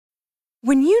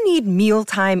When you need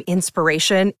mealtime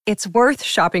inspiration, it's worth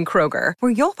shopping Kroger,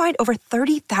 where you'll find over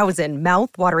 30,000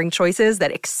 mouth-watering choices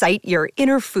that excite your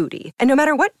inner foodie. And no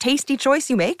matter what tasty choice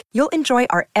you make, you'll enjoy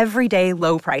our everyday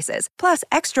low prices, plus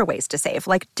extra ways to save,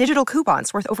 like digital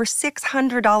coupons worth over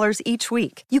 $600 each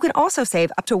week. You can also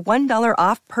save up to $1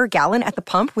 off per gallon at the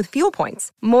pump with fuel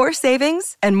points. More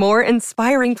savings and more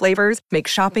inspiring flavors make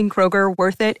shopping Kroger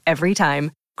worth it every time.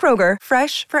 Kroger,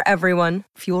 fresh for everyone.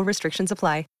 Fuel restrictions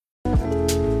apply.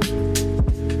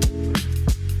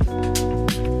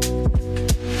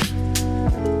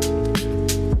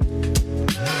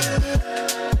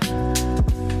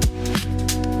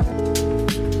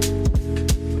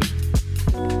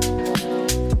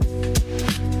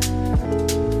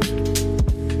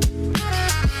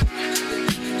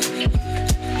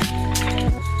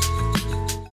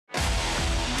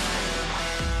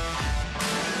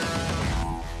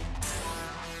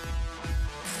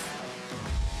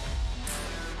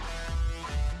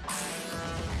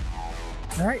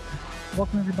 All right.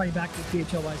 Welcome, everybody, back to the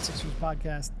PHLY Sixers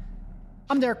podcast.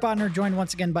 I'm Derek Bodner, joined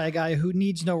once again by a guy who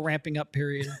needs no ramping up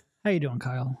period. How you doing,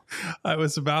 Kyle? I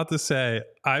was about to say,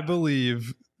 I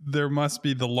believe there must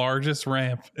be the largest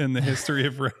ramp in the history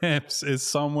of ramps is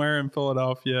somewhere in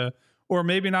Philadelphia, or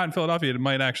maybe not in Philadelphia. It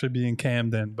might actually be in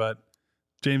Camden, but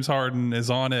James Harden is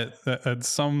on it at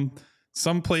some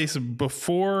place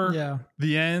before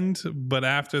the end, but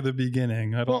after the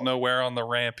beginning. I don't know where on the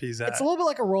ramp he's at. It's a little bit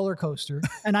like a roller coaster.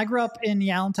 And I grew up in the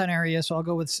Allentown area, so I'll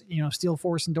go with Steel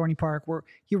Force and Dorney Park, where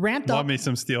he ramped up. Love me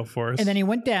some Steel Force. And then he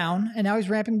went down, and now he's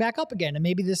ramping back up again. And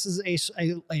maybe this is a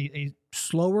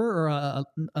slower or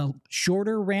a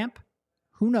shorter ramp.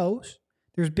 Who knows?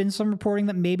 There's been some reporting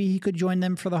that maybe he could join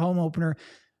them for the home opener.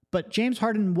 But James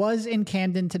Harden was in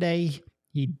Camden today.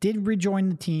 He did rejoin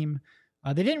the team.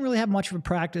 They didn't really have much of a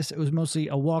practice. It was mostly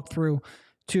a walkthrough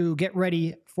to get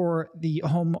ready for the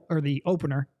home or the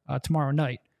opener tomorrow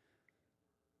night.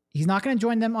 He's not going to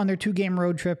join them on their 2-game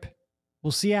road trip.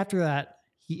 We'll see after that.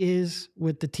 He is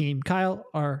with the team. Kyle,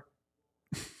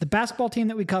 the basketball team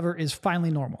that we cover is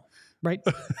finally normal, right?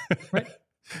 Right?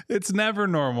 It's never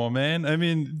normal, man. I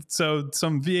mean, so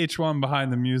some VH1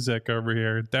 behind the music over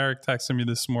here. Derek texted me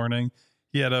this morning.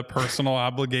 He had a personal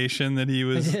obligation that he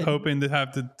was hoping to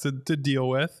have to deal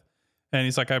with. And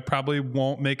he's like, I probably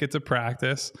won't make it to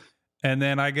practice. And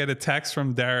then I get a text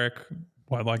from Derek,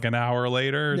 like an hour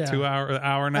later, 2 hour,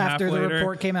 hour and a half later. After the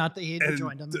report came out that he had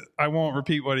joined him. I won't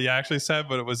repeat what he actually said,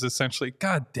 but it was essentially,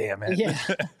 God damn it. Yeah.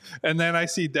 And then I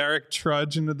see Derek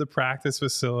trudge into the practice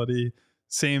facility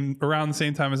around the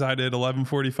same time as I did,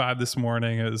 11:45 this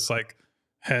morning. It was like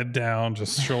head down,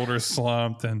 just shoulders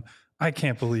slumped, and I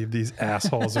can't believe these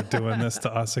assholes are doing this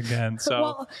to us again. So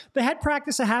well, they had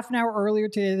practice a half an hour earlier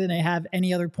today than they have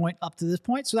any other point up to this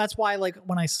point. So that's why, like,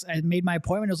 when I made my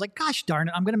appointment, it was like, gosh darn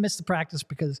it, I'm going to miss the practice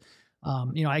because,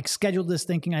 I scheduled this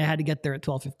thinking I had to get there at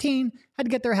 12:15, had to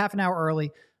get there half an hour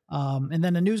early. And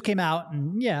then the news came out,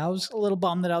 and I was a little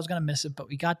bummed that I was going to miss it, but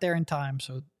we got there in time.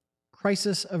 So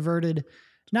crisis averted.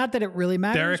 Not that it really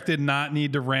matters. Derek did not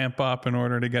need to ramp up in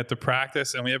order to get to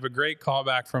practice. And we have a great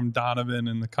callback from Donovan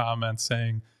in the comments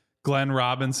saying Glenn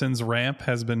Robinson's ramp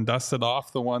has been dusted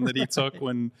off, the one that he took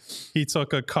when he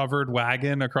took a covered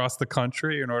wagon across the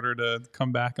country in order to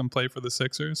come back and play for the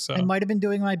Sixers. So I might have been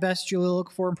doing my best Julia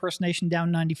Okafor impersonation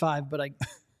down 95, but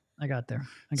I got there.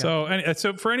 So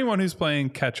for anyone who's playing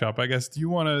catch up, I guess, do you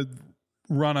want to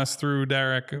run us through,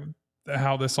 Derek,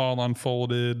 how this all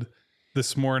unfolded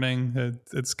this morning?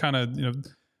 It's kind of,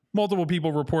 multiple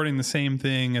people reporting the same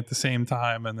thing at the same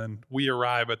time. And then we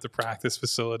arrive at the practice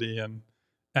facility and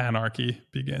anarchy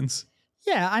begins.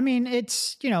 Yeah. I mean,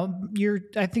 it's,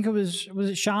 I think was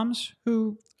it Shams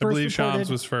who first, I believe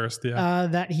Shams was first. Yeah.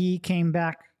 That he came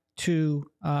back to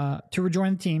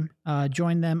rejoin the team,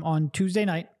 joined them on Tuesday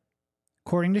night.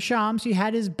 According to Shams, he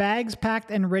had his bags packed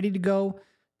and ready to go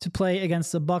to play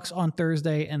against the Bucks on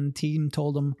Thursday. And the team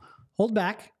told him, hold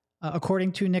back.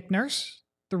 According to Nick Nurse,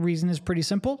 the reason is pretty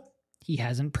simple. He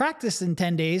hasn't practiced in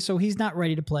 10 days, so he's not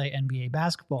ready to play NBA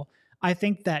basketball. I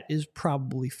think that is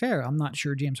probably fair. I'm not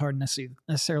sure James Harden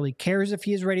necessarily cares if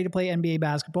he is ready to play NBA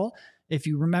basketball. If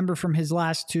you remember from his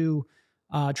last 2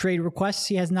 trade requests,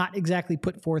 he has not exactly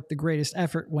put forth the greatest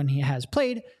effort when he has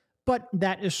played, but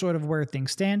that is sort of where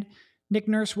things stand. Nick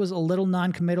Nurse was a little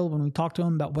non-committal when we talked to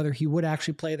him about whether he would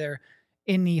actually play there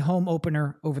in the home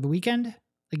opener over the weekend.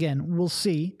 Again, we'll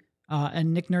see.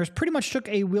 And Nick Nurse pretty much took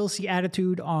a we'll see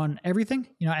attitude on everything.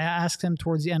 I asked him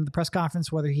towards the end of the press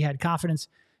conference whether he had confidence,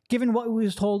 given what we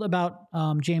was told about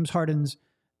James Harden's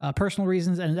personal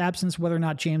reasons and his absence, whether or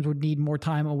not James would need more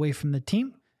time away from the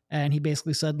team. And he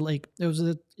basically said, like, it was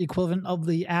the equivalent of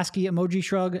the ASCII emoji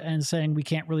shrug and saying we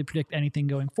can't really predict anything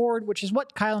going forward, which is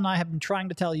what Kyle and I have been trying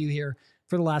to tell you here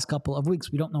for the last couple of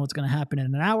weeks. We don't know what's going to happen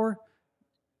in an hour,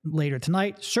 later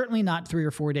tonight, certainly not 3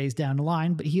 or 4 days down the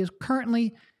line, but he is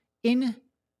currently in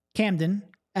Camden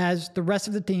as the rest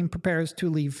of the team prepares to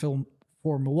leave for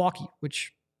Milwaukee,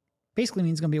 which basically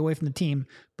means he's going to be away from the team,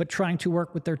 but trying to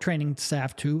work with their training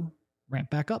staff to ramp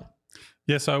back up.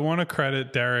 Yes, I want to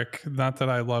credit Derek. Not that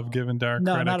I love giving Derek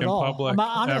credit in public. I'm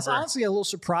honestly a little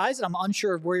surprised, and I'm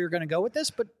unsure of where you're going to go with this,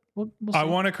 but we'll see. I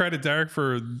want to credit Derek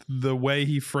for the way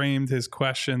he framed his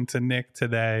question to Nick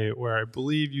today, where I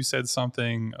believe you said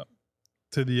something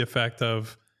to the effect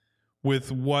of,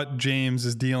 with what James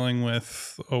is dealing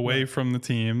with away from the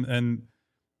team, and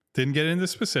didn't get into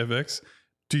specifics,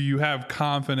 do you have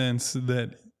confidence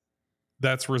that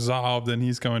that's resolved and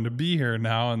he's going to be here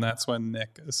now? And that's when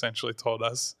Nick essentially told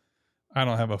us, I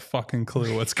don't have a fucking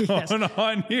clue what's going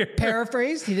on here.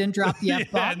 Paraphrased, he didn't drop the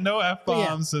F-bomb. Yeah, no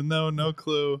F-bombs and no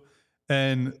clue.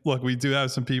 And look, we do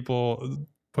have some people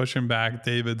pushing back.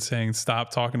 David saying, stop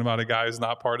talking about a guy who's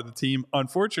not part of the team.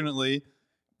 Unfortunately,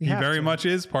 he very much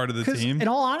is part of the team. In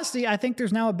all honesty, I think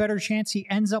there's now a better chance he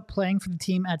ends up playing for the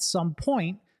team at some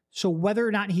point. So whether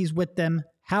or not he's with them,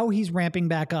 how he's ramping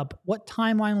back up, what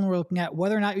timeline we're looking at,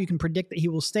 whether or not you can predict that he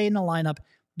will stay in the lineup,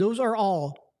 those are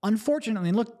all, unfortunately,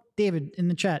 and look, David, in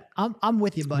the chat, I'm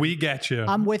with you, buddy. We get you.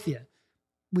 I'm with you.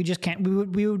 We just can't.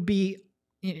 We would be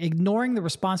ignoring the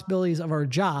responsibilities of our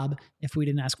job if we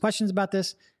didn't ask questions about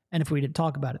this and if we didn't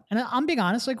talk about it. And I'm being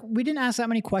honest, like, we didn't ask that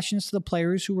many questions to the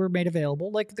players who were made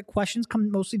available. Like, the questions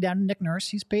come mostly down to Nick Nurse.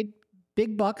 He's paid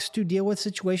big bucks to deal with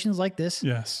situations like this.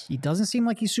 Yes. He doesn't seem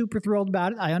like he's super thrilled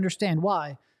about it. I understand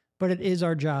why, but it is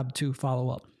our job to follow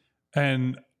up.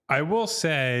 And I will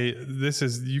say, this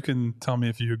is, you can tell me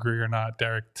if you agree or not,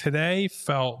 Derek. Today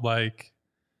felt like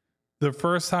the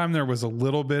first time there was a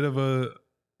little bit of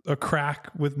a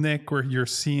crack with Nick, where you're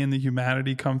seeing the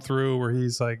humanity come through, where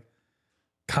he's like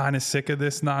kind of sick of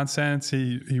this nonsense.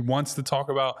 He wants to talk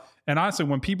about, and honestly,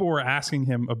 when people were asking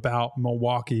him about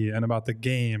Milwaukee and about the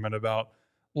game and about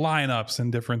lineups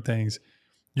and different things,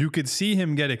 you could see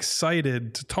him get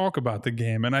excited to talk about the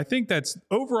game. And I think that's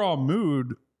overall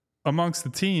mood amongst the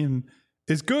team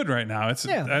is good right now. It's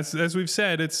as we've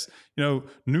said, it's, you know,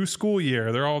 new school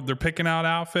year. They're picking out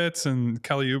outfits, and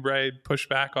Kelly Oubre pushed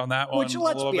back on that one. Which,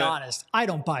 let's be honest, I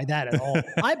don't buy that at all.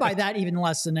 I buy that even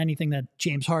less than anything that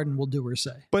James Harden will do or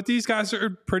say. But these guys are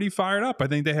pretty fired up. I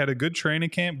think they had a good training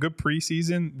camp, good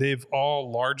preseason. They've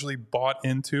all largely bought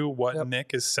into what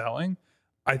Nick is selling.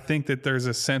 I think that there's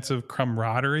a sense of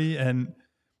camaraderie, and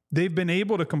they've been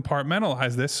able to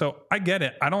compartmentalize this. So I get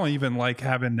it. I don't even like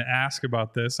having to ask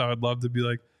about this. I would love to be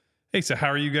like, hey, so how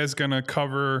are you guys going to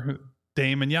cover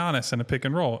Dame and Giannis in a pick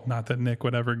and roll? Not that Nick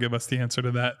would ever give us the answer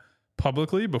to that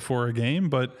publicly before a game,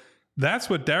 but that's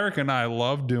what Derek and I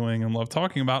love doing and love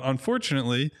talking about.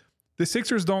 Unfortunately, the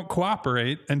Sixers don't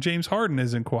cooperate, and James Harden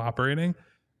isn't cooperating.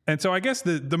 And so I guess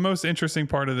the most interesting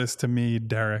part of this to me,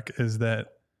 Derek, is that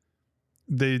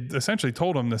they essentially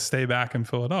told him to stay back in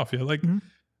Philadelphia. Like,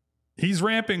 he's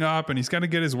ramping up and he's got to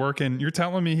get his work in. You're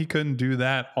telling me he couldn't do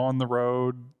that on the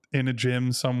road in a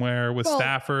gym somewhere with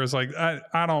staffers? Like,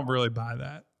 I don't really buy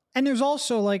that. And there's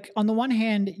also, like, on the one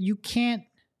hand, you can't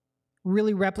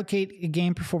really replicate a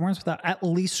game performance without at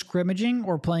least scrimmaging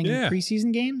or playing in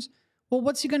preseason games. Well,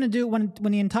 what's he going to do when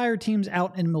the entire team's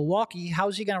out in Milwaukee?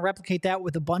 How's he going to replicate that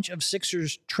with a bunch of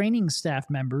Sixers training staff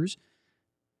members?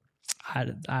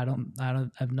 I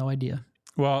have no idea.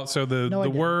 Well, so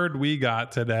the word we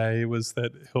got today was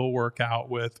that he'll work out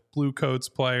with Blue Coats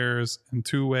players and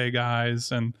two-way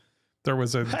guys, and there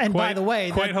was a quite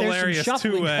hilarious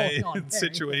two-way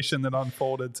situation that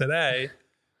unfolded today.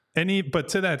 But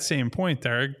to that same point,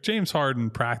 Derek, James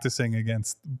Harden practicing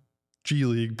against G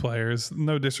League players,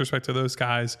 no disrespect to those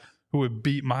guys who would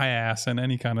beat my ass in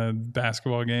any kind of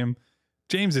basketball game.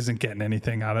 James isn't getting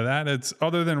anything out of that. It's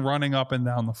other than running up and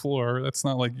down the floor. That's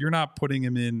not like, you're not putting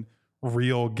him in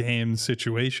real game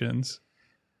situations.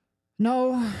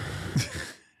 No.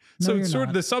 So it's sort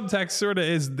of the subtext sort of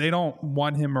is they don't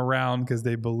want him around because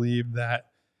they believe that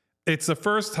it's the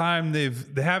first time they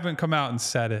haven't come out and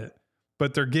said it,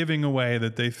 but they're giving away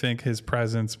that they think his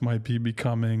presence might be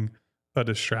becoming a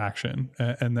distraction,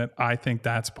 and that I think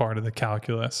that's part of the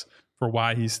calculus for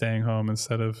why he's staying home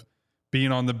instead of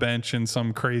being on the bench in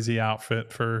some crazy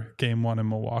outfit for game one in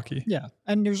Milwaukee. Yeah.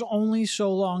 And there's only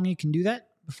so long he can do that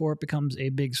before it becomes a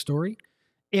big story.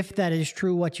 If that is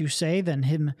true, what you say, then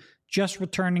him just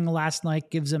returning last night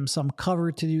gives him some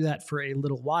cover to do that for a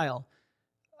little while.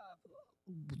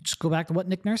 just go back to what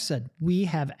Nick Nurse said. We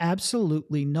have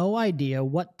absolutely no idea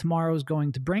what tomorrow is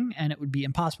going to bring, and it would be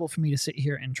impossible for me to sit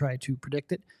here and try to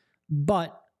predict it.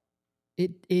 But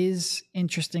it is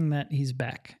interesting that he's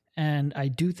back, and I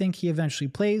do think he eventually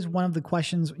plays. One of the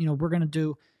questions, we're going to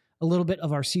do a little bit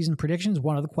of our season predictions.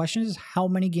 One of the questions is, how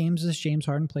many games does James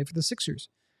Harden play for the Sixers?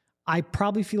 I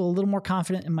probably feel a little more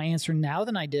confident in my answer now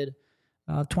than I did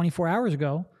 24 hours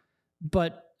ago.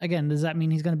 But again, does that mean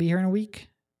he's going to be here in a week?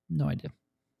 No idea.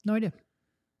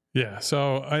 Yeah.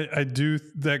 So I do,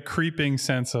 that creeping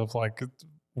sense of like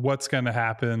what's going to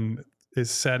happen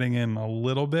is setting in a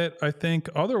little bit, I think.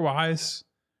 Otherwise,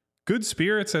 good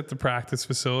spirits at the practice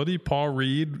facility. Paul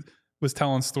Reed was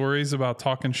telling stories about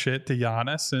talking shit to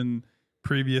Giannis in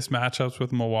previous matchups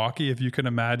with Milwaukee. If you can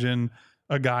imagine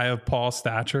a guy of Paul's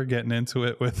stature getting into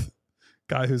it with a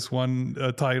guy who's won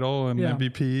a title and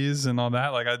MVPs and all that.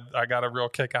 Like I got a real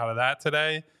kick out of that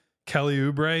today. Kelly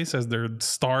Oubre says they're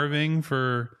starving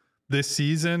for this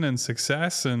season and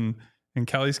success. And in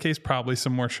Kelly's case, probably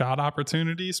some more shot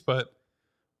opportunities, but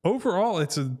overall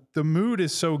the mood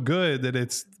is so good that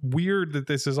it's weird that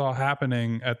this is all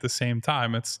happening at the same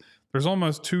time. There's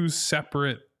almost two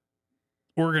separate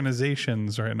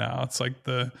organizations right now. It's like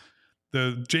the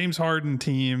James Harden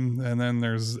team, and then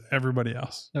there's everybody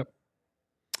else.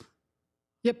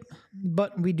 Yep.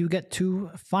 But we do get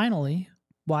to finally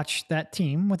watch that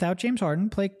team without James Harden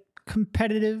play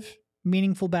competitive,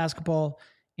 meaningful basketball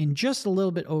in just a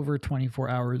little bit over 24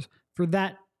 hours. For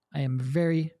that, I am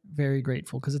very, very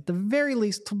grateful, because at the very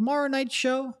least, tomorrow night's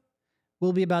show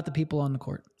will be about the people on the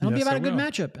court. And it'll be about a good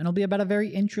matchup, and it'll be about a very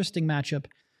interesting matchup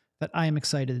that I am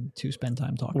excited to spend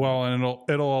time talking about. Well, and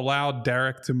it'll allow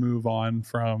Derek to move on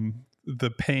from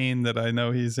the pain that I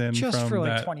know he's in just from for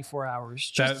like that, 24 hours.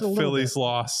 Just that Phillies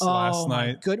loss last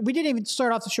night. Good. We didn't even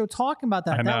start off the show talking about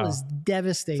that. That was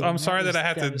devastating. So I'm sorry that I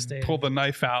had to pull the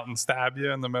knife out and stab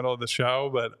you in the middle of the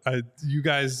show, but you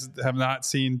guys have not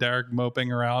seen Derek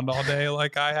moping around all day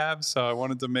like I have. So I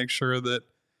wanted to make sure that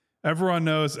everyone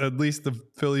knows, at least the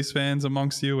Phillies fans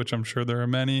amongst you, which I'm sure there are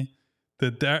many,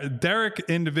 that Derek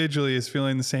individually is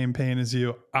feeling the same pain as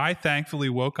you. I thankfully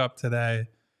woke up today,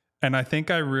 and I think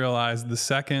I realized the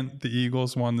second the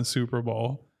Eagles won the Super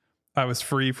Bowl, I was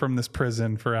free from this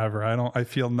prison forever. I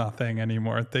feel nothing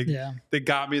anymore. They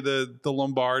got me the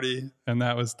Lombardi, and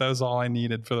that was all I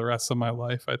needed for the rest of my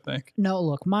life, I think. No,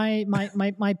 look,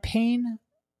 my pain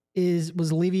was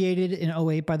alleviated in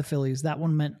 2008 by the Phillies. That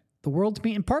one meant the world to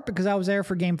me, in part because I was there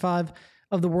for Game 5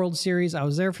 of the World Series. I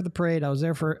was there for the parade. I was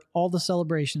there for all the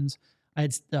celebrations. I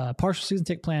had partial season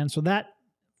ticket plans. So that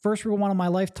first real one of my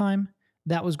lifetime,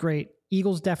 that was great.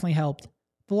 Eagles definitely helped.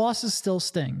 The losses still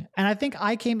sting. And I think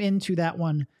I came into that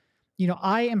one,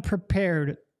 I am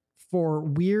prepared for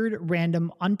weird,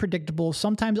 random, unpredictable,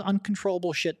 sometimes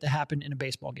uncontrollable shit to happen in a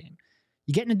baseball game.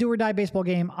 You get in a do or die baseball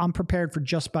game, I'm prepared for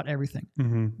just about everything.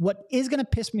 Mm-hmm. What is going to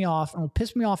piss me off, and will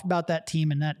piss me off about that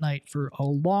team and that night for a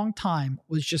long time,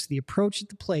 was just the approach at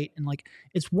the plate. And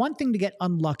it's one thing to get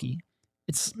unlucky.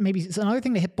 It's another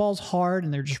thing to hit balls hard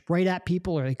and they're just right at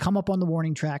people, or they come up on the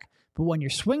warning track. But when you're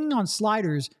swinging on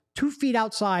sliders 2 feet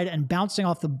outside and bouncing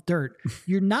off the dirt,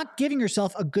 you're not giving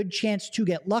yourself a good chance to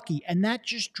get lucky. And that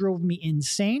just drove me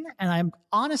insane. And I'm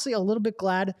honestly a little bit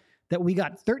glad that we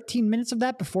got 13 minutes of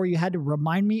that before you had to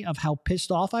remind me of how pissed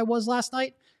off I was last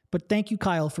night. But thank you,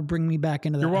 Kyle, for bringing me back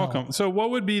into that. You're welcome. So what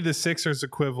would be the Sixers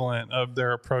equivalent of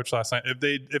their approach last night?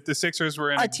 If the Sixers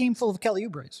were in a team full of Kelly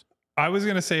Oubres. I was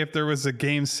going to say, if there was a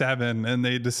Game 7 and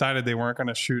they decided they weren't going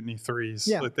to shoot any threes,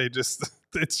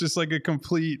 it's just like a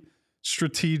complete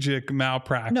strategic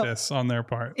malpractice on their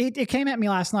part. It came at me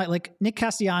last night. Like, Nick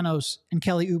Castellanos and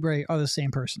Kelly Oubre are the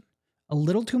same person. A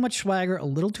little too much swagger, a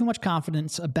little too much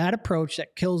confidence, a bad approach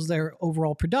that kills their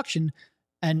overall production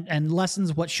and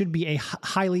lessens what should be a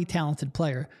highly talented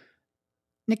player.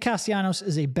 Nick Castellanos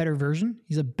is a better version.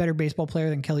 He's a better baseball player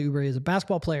than Kelly Oubre is a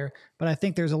basketball player, but I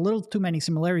think there's a little too many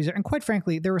similarities there. And quite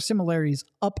frankly, there were similarities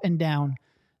up and down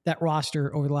that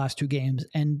roster over the last 2 games.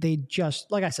 And they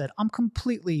just, like I said, I'm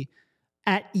completely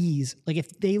at ease. Like,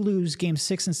 if they lose game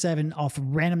 6 and 7 off of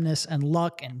randomness and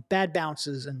luck and bad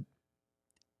bounces, and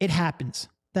it happens.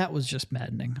 That was just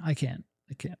maddening. I can't.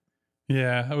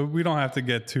 Yeah, we don't have to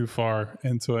get too far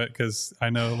into it because I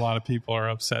know a lot of people are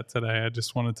upset today. I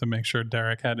just wanted to make sure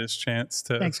Derek had his chance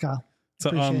to, thanks, Kyle, to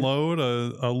unload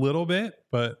a little bit.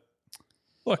 But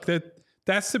look,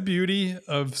 that's the beauty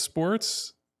of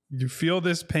sports. You feel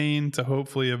this pain to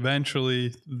hopefully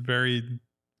eventually, very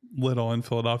little in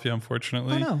Philadelphia,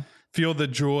 unfortunately, feel the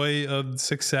joy of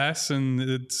success, and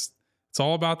it's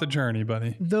all about the journey,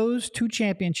 buddy. Those 2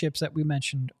 championships that we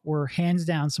mentioned were hands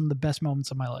down some of the best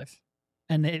moments of my life.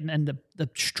 And the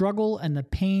struggle and the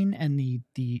pain and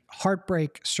the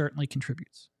heartbreak certainly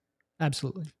contributes.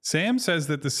 Absolutely. Sam says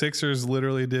that the Sixers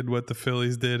literally did what the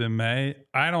Phillies did in May.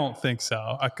 I don't think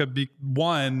so. I could be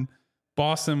one.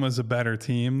 Boston was a better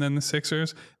team than the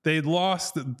Sixers. They'd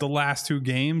lost the last 2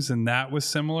 games, and that was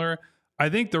similar. I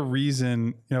think the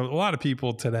reason, a lot of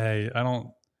people today,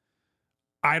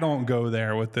 I don't go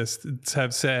there with this,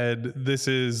 have said this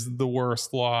is the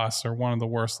worst loss or one of the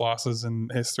worst losses in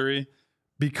history.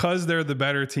 Because they're the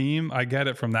better team, I get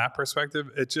it from that perspective.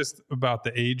 It's just about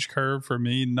the age curve for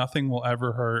me. Nothing will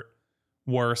ever hurt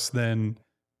worse than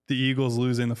the Eagles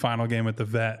losing the final game at the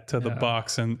Vet to the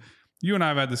Bucks. And you and I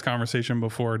have had this conversation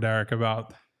before, Derek,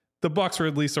 about the Bucks were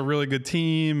at least a really good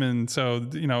team. And so,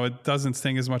 it doesn't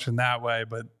sting as much in that way.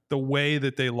 But the way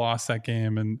that they lost that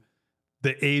game and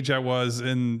the age I was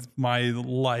in my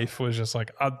life was just like,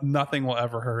 nothing will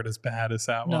ever hurt as bad as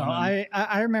that one. No,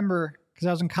 I remember, because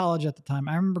I was in college at the time,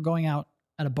 I remember going out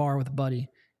at a bar with a buddy,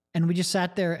 and we just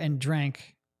sat there and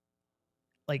drank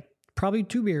like probably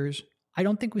 2 beers. I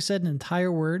don't think we said an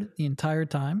entire word the entire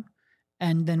time.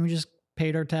 And then we just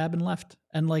paid our tab and left.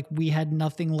 And like we had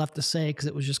nothing left to say because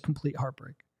it was just complete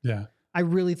heartbreak. Yeah. I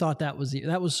really thought that was the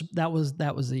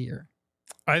year.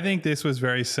 I think this was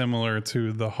very similar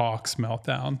to the Hawks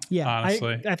meltdown. Yeah.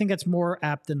 Honestly. I think that's more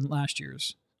apt than last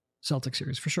year's Celtics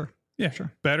series for sure. Yeah.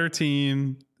 Sure. Better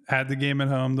team, had the game at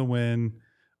home to win.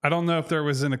 I don't know if there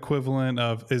was an equivalent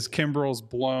of, is Kimbrel's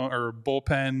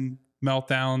bullpen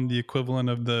meltdown the equivalent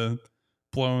of the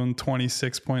blown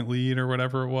 26-point lead or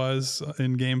whatever it was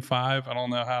in game 5? I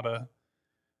don't know how to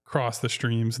cross the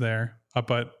streams there,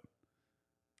 but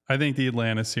I think the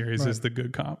Atlanta series is the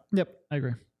good comp. Yep, I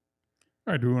agree.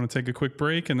 All right, do we want to take a quick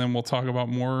break and then we'll talk about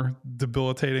more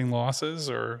debilitating losses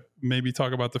or maybe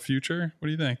talk about the future? What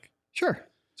do you think? Sure,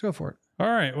 let's go for it. All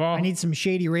right, well, I need some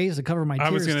Shady Rays to cover my tears.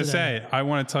 I was going to say, I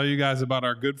want to tell you guys about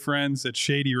our good friends at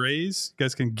Shady Rays. You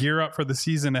guys can gear up for the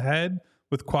season ahead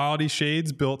with quality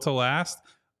shades built to last.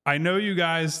 I know you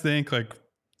guys think like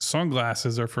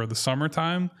sunglasses are for the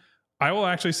summertime. I will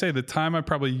actually say the time I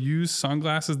probably use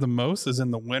sunglasses the most is in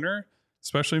the winter,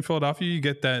 especially in Philadelphia. You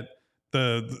get that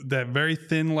very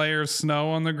thin layer of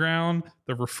snow on the ground.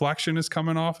 The reflection is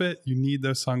coming off it. You need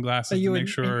those sunglasses to make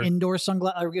sure. An indoor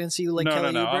sunglasses? Are we going to see you like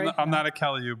Kelly Oubre? I'm not a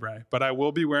Kelly Oubre, but I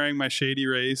will be wearing my Shady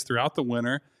Rays throughout the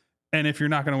winter. And if you're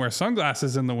not going to wear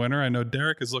sunglasses in the winter, I know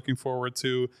Derek is looking forward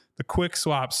to the quick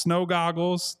swap snow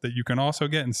goggles that you can also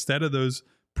get instead of those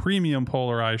premium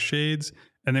polarized shades,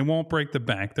 and they won't break the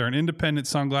bank. They're an independent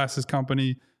sunglasses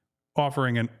company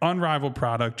offering an unrivaled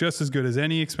product just as good as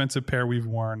any expensive pair we've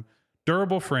worn.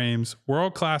 Durable frames,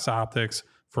 world-class optics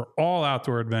for all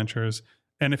outdoor adventures.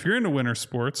 And if you're into winter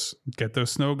sports, get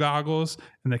those snow goggles,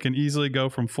 and they can easily go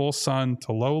from full sun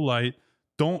to low light.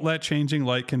 Don't let changing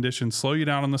light conditions slow you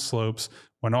down on the slopes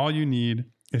when all you need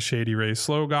is Shady Rays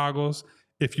slow goggles.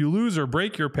 If you lose or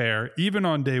break your pair, even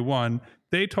on day one,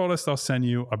 they told us they'll send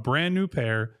you a brand new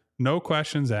pair, no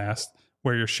questions asked.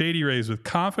 Wear your Shady Rays with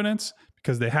confidence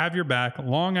because they have your back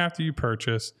long after you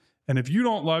purchase. And if you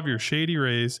don't love your Shady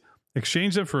Rays,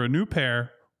 exchange them for a new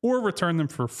pair or return them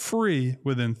for free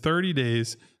within 30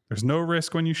 days. There's no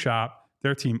risk when you shop.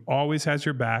 Their team always has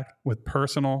your back with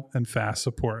personal and fast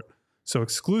support. So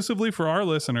exclusively for our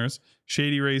listeners,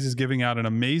 Shady Rays is giving out an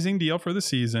amazing deal for the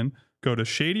season. Go to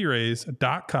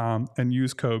shadyrays.com and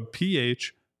use code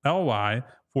PHLY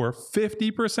for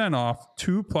 50% off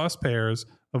 2+ pairs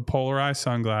of polarized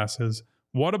sunglasses.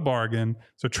 What a bargain.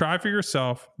 So try for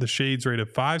yourself the shades rated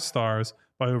 5 stars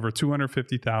by over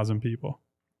 250,000 people.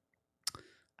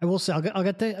 I will say, I'll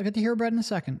get the hero bread in a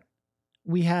second.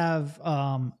 We have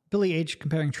Billy H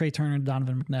comparing Trey Turner to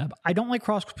Donovan McNabb. I don't like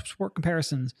cross-sport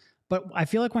comparisons, but I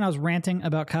feel like when I was ranting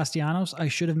about Castellanos, I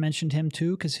should have mentioned him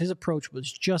too, because his approach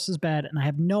was just as bad, and I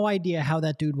have no idea how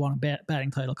that dude won a batting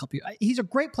title a couple years. He's a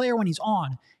great player when he's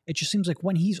on. It just seems like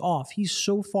when he's off, he's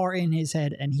so far in his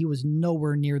head, and he was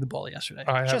nowhere near the ball yesterday.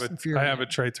 I have a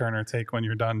Trey Turner take when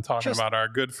you're done talking about our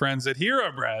good friends at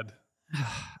Hero Bread.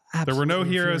 There were no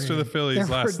heroes to the Phillies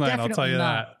last night, I'll tell you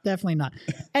that. Definitely not.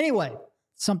 Anyway,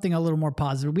 something a little more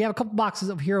positive. We have a couple boxes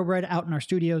of Hero Bread out in our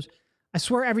studios. I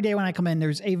swear every day when I come in,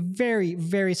 there's a very,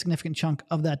 very significant chunk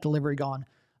of that delivery gone.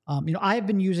 I have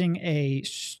been using a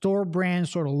store brand,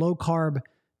 sort of low carb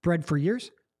bread for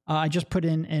years. I just put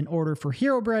in an order for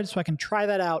Hero Bread so I can try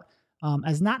that out.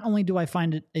 As not only do I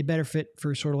find it a better fit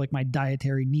for sort of like my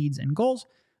dietary needs and goals,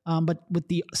 but with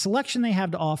the selection they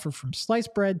have to offer from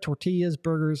sliced bread, tortillas,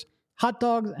 burgers, hot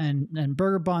dogs, and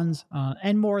burger buns,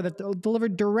 and more that they'll deliver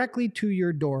directly to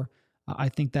your door, I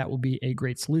think that will be a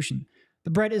great solution. The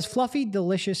bread is fluffy,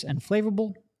 delicious, and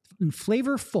flavorful.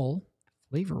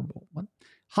 Flavorable. What?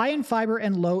 High in fiber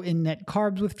and low in net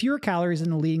carbs with fewer calories than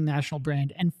the leading national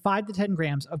brand and 5 to 10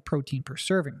 grams of protein per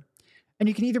serving. And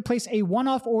you can either place a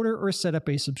one-off order or set up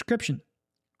a subscription.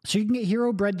 So you can get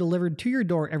Hero Bread delivered to your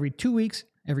door every 2 weeks,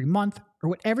 every month, or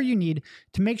whatever you need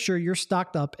to make sure you're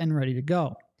stocked up and ready to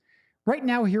go. Right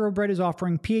now, Hero Bread is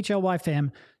offering PHLY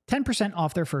fam 10%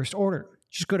 off their first order.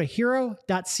 Just go to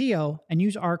hero.co and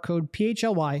use our code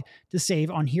PHLY to save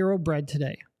on Hero Bread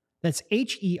today. That's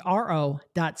HERO.co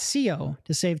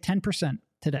to save 10%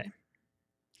 today.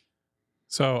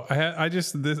 So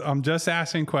I'm just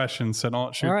asking questions, so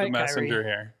don't shoot the messenger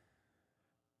here.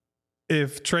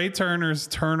 If Trey Turner's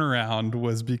turnaround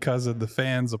was because of the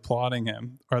fans applauding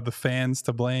him, are the fans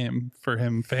to blame for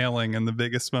him failing in the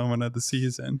biggest moment of the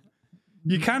season?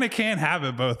 You kind of can't have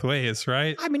it both ways,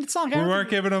 right? I mean, it's not. We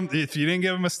weren't giving him. If you didn't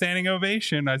give him a standing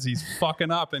ovation as he's fucking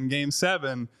up in Game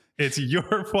 7, it's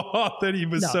your fault that he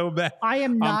was so bad. I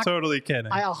am not. I'm totally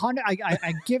kidding.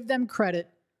 I give them credit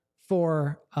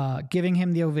for giving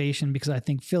him the ovation because I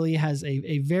think Philly has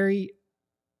a very.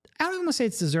 I don't even want to say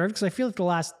it's deserved because I feel like the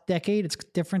last decade it's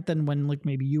different than when like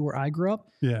maybe you or I grew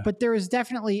up. Yeah. But there is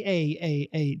definitely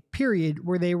a period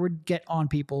where they would get on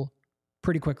people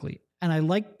pretty quickly. And I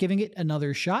like giving it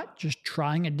another shot, just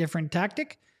trying a different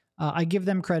tactic. I give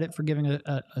them credit for giving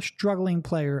a struggling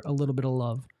player a little bit of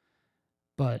love.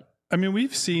 But I mean,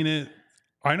 we've seen it.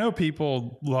 I know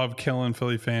people love killing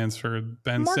Philly fans for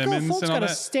Ben Marco Simmons Fultz and all got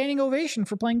that. a standing ovation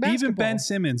for playing basketball. Even Ben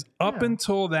Simmons, up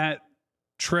until that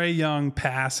Trae Young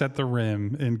pass at the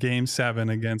rim in Game 7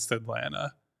 against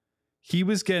Atlanta, he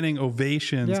was getting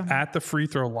ovations at the free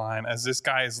throw line as this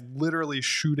guy is literally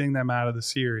shooting them out of the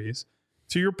series.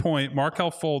 To your point,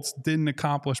 Markelle Fultz didn't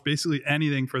accomplish basically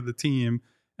anything for the team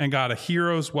and got a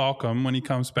hero's welcome when he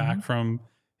comes back from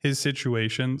his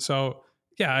situation. So,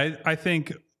 yeah, I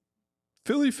think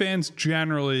Philly fans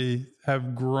generally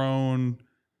have grown,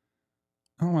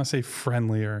 I don't want to say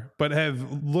friendlier, but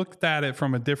have looked at it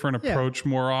from a different approach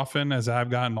more often as I've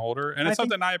gotten older. And it's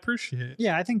something I appreciate.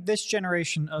 Yeah, I think this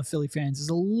generation of Philly fans is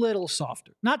a little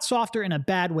softer. Not softer in a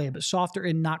bad way, but softer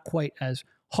and not quite as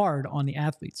hard on the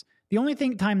athletes. The only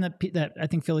time that I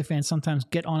think Philly fans sometimes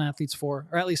get on athletes for,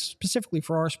 or at least specifically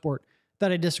for our sport,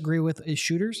 that I disagree with is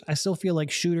shooters. I still feel like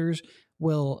shooters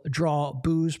will draw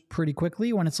boos pretty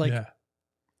quickly when it's like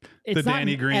it's the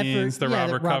Danny Greens, the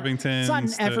Robert Covingtons. It's not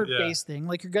an effort-based thing.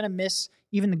 Like you're going to miss,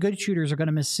 even the good shooters are going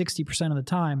to miss 60% of the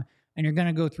time, and you're going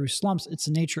to go through slumps. It's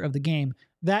the nature of the game.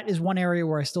 That is one area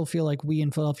where I still feel like we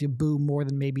in Philadelphia boo more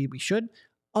than maybe we should.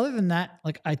 Other than that,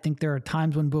 like I think there are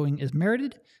times when booing is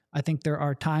merited. I think there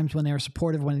are times when they are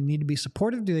supportive when they need to be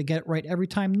supportive. Do they get it right every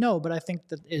time? No, but I think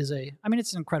that it's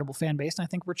an incredible fan base. And I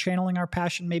think we're channeling our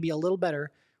passion maybe a little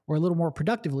better or a little more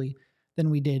productively than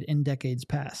we did in decades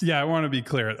past. Yeah, I want to be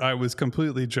clear. I was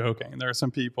completely joking. There are some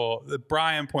people,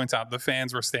 Brian points out, the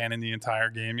fans were standing the entire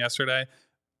game yesterday.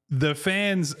 The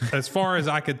fans, as far as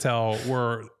I could tell,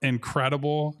 were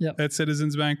incredible at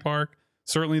Citizens Bank Park.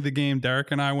 Certainly the game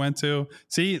Derek and I went to.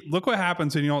 See, look what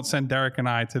happens when you don't send Derek and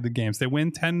I to the games. They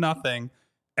win 10-0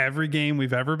 every game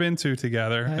we've ever been to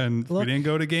together. And we didn't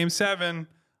go to Game 7.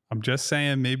 I'm just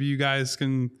saying maybe you guys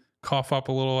can cough up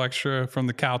a little extra from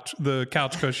the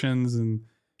couch cushions and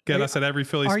get us at every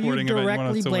Philly sporting event you want us to win.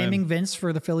 Are you directly blaming Vince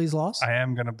for the Phillies' loss? I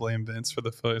am going to blame Vince for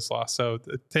the Phillies' loss. So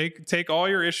take all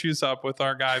your issues up with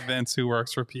our guy Vince, who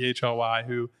works for PHLY,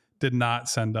 who did not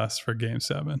send us for Game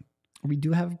 7. We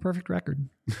do have a perfect record.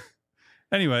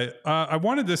 Anyway, I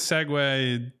wanted to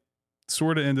segue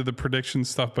sort of into the prediction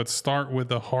stuff, but start with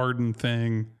the Harden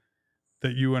thing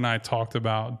that you and I talked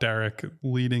about, Derek,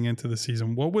 leading into the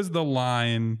season. What was the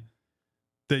line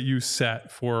that you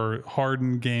set for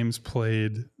Harden games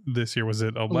played this year? Was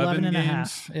it 11 and games? A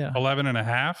half. Yeah. 11 and a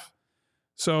half.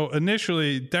 So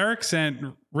initially, Derek sent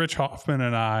Rich Hoffman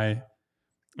and I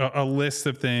a list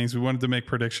of things. We wanted to make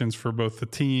predictions for both the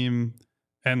team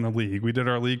and the league. We did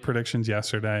our league predictions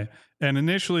yesterday. And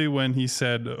initially when he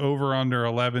said over under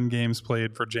 11 games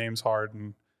played for James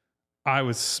Harden, I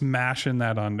was smashing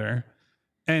that under.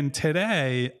 And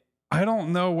today, I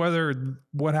don't know whether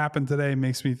what happened today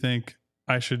makes me think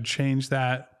I should change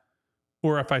that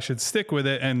or if I should stick with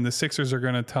it and the Sixers are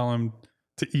going to tell him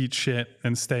to eat shit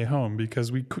and stay home,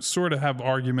 because we sort of have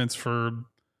arguments for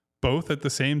both at the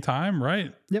same time,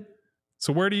 right? Yep.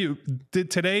 So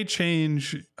did today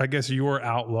change, I guess, your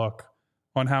outlook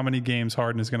on how many games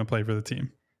Harden is going to play for the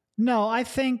team? No, I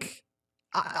think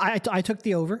I took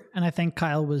the over, and I think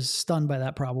Kyle was stunned by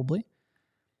that probably.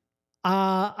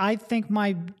 I think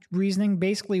my reasoning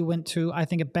basically went to, I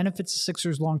think it benefits the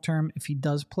Sixers long-term if he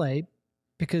does play,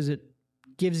 because it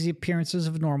gives the appearances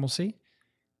of normalcy.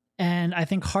 And I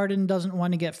think Harden doesn't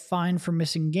want to get fined for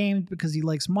missing games because he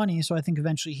likes money. So I think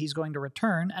eventually he's going to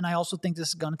return. And I also think this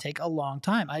is going to take a long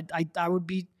time. I would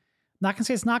be not going to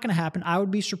say it's not going to happen. I would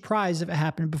be surprised if it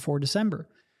happened before December.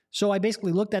 So I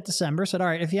basically looked at December, said, all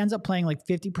right, if he ends up playing like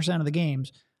 50% of the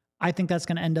games, I think that's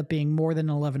going to end up being more than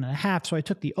 11 and a half. So I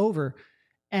took the over.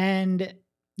 And,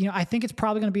 I think it's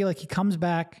probably going to be like he comes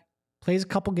back, plays a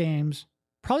couple games,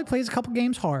 probably plays a couple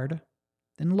games hard,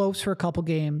 then loafs for a couple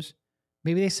games.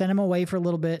 Maybe they send him away for a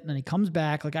little bit and then he comes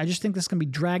back. Like, I just think this is going to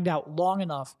be dragged out long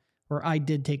enough where I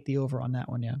did take the over on that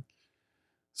one. Yeah.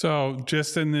 So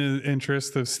just in the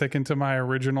interest of sticking to my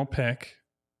original pick,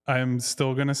 I'm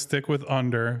still going to stick with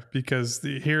under because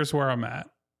here's where I'm at.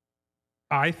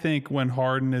 I think when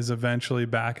Harden is eventually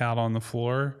back out on the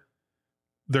floor,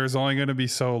 there's only going to be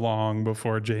so long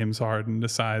before James Harden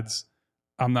decides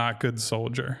I'm not good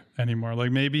soldier anymore.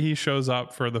 Like maybe he shows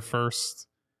up for the first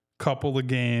couple of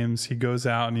games. He goes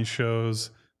out and he shows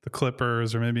the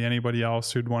Clippers or maybe anybody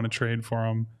else who'd want to trade for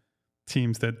him,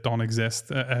 teams that don't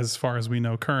exist as far as we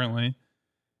know currently.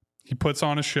 He puts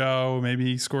on a show. Maybe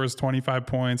he scores 25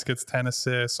 points, gets 10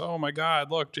 assists. Oh my God,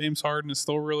 look, James Harden is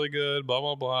still really good, blah,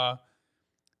 blah, blah.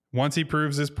 Once he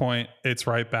proves his point, it's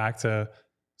right back to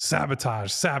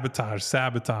sabotage.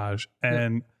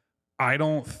 And I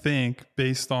don't think,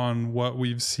 based on what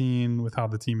we've seen with how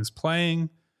the team is playing,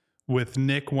 with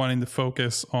Nick wanting to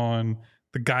focus on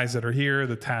the guys that are here,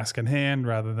 the task in hand,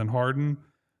 rather than Harden,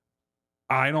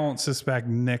 I don't suspect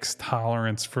Nick's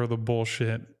tolerance for the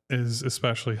bullshit is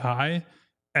especially high.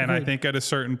 And I think at a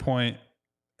certain point,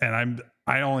 and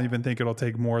I don't even think it'll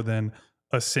take more than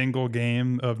a single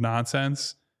game of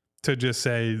nonsense to just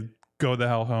say, go the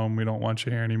hell home. We don't want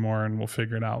you here anymore, and we'll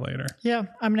figure it out later. Yeah,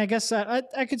 I mean, I guess that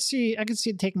I could see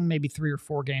it taking maybe 3 or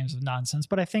 4 games of nonsense.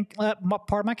 But I think part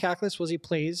of my calculus was he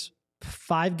plays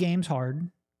 5 games hard,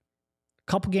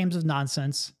 a couple games of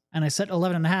nonsense, and I set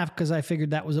 11 and a half because I figured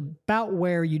that was about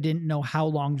where you didn't know how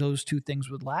long those two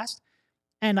things would last.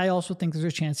 And I also think there's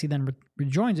a chance he then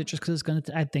rejoins it just because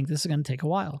I think this is going to take a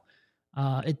while.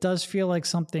 It does feel like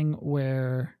something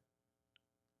where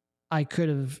it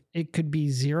could be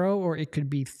 0 or it could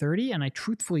be 30, and I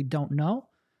truthfully don't know.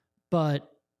 But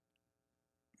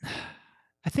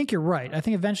I think you're right. I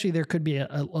think eventually there could be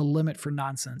a limit for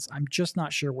nonsense. I'm just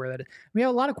not sure where that is. We have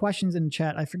a lot of questions in the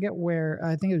chat. I forget where.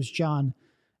 I think it was John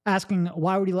asking,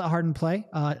 why would he let Harden play?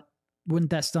 Wouldn't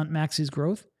that stunt Maxey's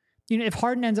growth? If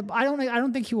Harden ends up, I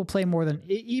don't think he will play more than,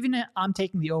 even if I'm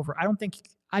taking the over, I don't think,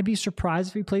 I'd be surprised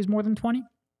if he plays more than 20,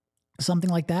 something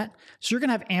like that. So you're going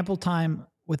to have ample time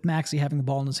with Maxey having the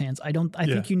ball in his hands. I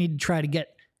think you need to try to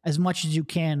get as much as you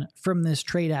can from this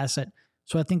trade asset.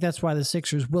 So I think that's why the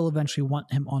Sixers will eventually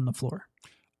want him on the floor.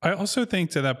 I also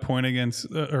think to that point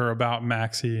about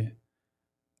Maxey,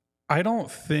 I don't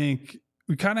think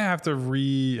we kind of have to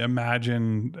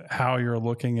reimagine how you're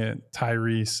looking at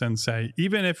Tyrese and say,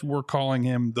 even if we're calling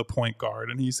him the point guard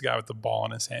and he's the guy with the ball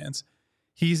in his hands,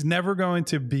 he's never going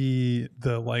to be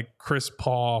the like Chris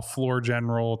Paul floor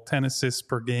general, 10 assists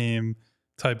per game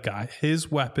type guy.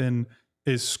 His weapon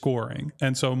is scoring.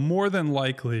 And so more than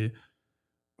likely,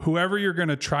 whoever you're going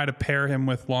to try to pair him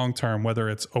with long-term, whether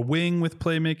it's a wing with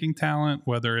playmaking talent,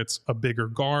 whether it's a bigger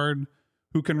guard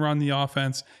who can run the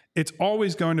offense, it's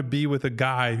always going to be with a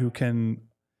guy who can,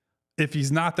 if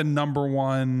he's not the number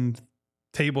one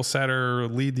table setter,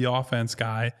 lead the offense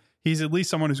guy, he's at least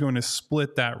someone who's going to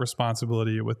split that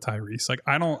responsibility with Tyrese. Like,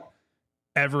 I don't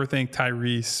ever think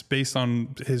Tyrese, based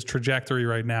on his trajectory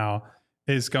right now,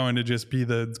 is going to just be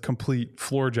the complete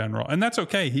floor general. And that's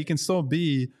okay. He can still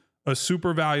be a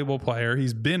super valuable player.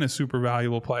 He's been a super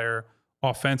valuable player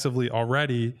offensively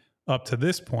already up to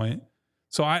this point.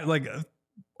 So I like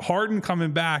Harden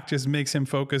coming back just makes him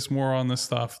focus more on the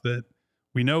stuff that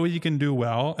we know he can do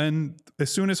well. And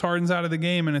as soon as Harden's out of the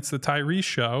game and it's the Tyrese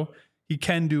show, he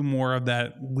can do more of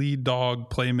that lead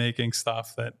dog playmaking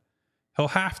stuff that he'll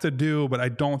have to do, but I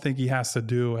don't think he has to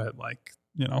do at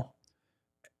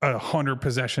 100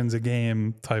 possessions a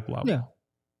game type level. Yeah.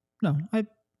 No, I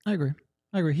agree.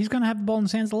 He's going to have the ball in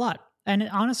his hands a lot. And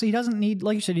honestly, he doesn't need,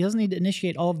 like you said, he doesn't need to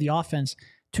initiate all of the offense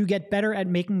to get better at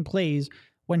making plays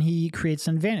when he creates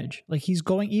an advantage. Like he's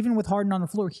going, even with Harden on the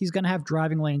floor, he's going to have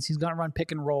driving lanes. He's going to run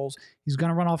pick and rolls. He's going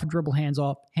to run off a dribble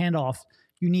handoff.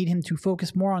 You need him to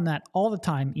focus more on that all the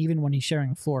time, even when he's sharing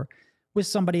the floor with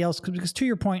somebody else. Because to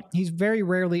your point, he's very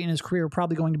rarely in his career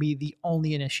probably going to be the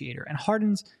only initiator. And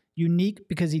Harden's unique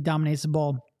because he dominates the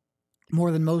ball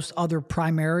more than most other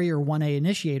primary or 1A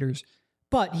initiators.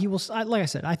 But he will, like I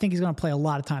said, I think he's going to play a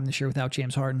lot of time this year without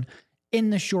James Harden in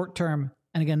the short term.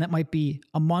 And again, that might be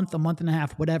a month and a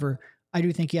half, whatever. I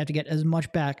do think you have to get as much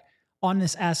back on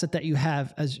this asset that you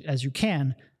have as you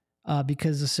can,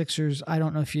 because the Sixers, I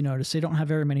don't know if you noticed, they don't have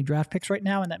very many draft picks right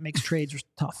now, and that makes trades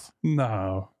tough.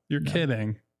 No, you're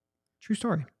kidding. True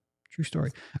story.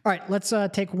 All right, let's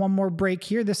take one more break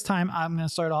here. This time, I'm going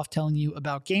to start off telling you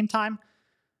about Game Time.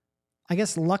 I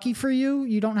guess lucky for you,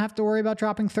 you don't have to worry about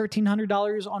dropping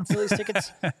 $1,300 on Phillies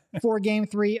tickets for Game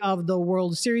 3 of the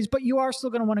World Series, but you are still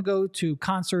going to want to go to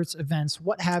concerts, events,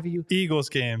 what have you. Eagles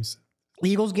games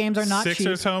are not cheap.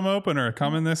 Sixers home opener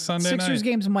coming this Sunday night. Sixers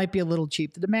games might be a little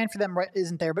cheap. The demand for them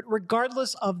isn't there, but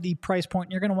regardless of the price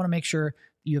point, you're going to want to make sure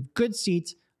you have good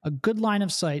seats, a good line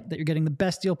of sight, that you're getting the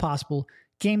best deal possible.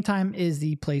 Game Time is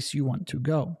the place you want to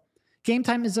go. Game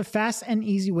Time is a fast and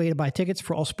easy way to buy tickets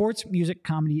for all sports, music,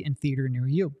 comedy, and theater near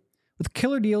you. With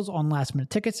killer deals on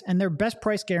last-minute tickets and their best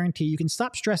price guarantee, you can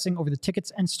stop stressing over the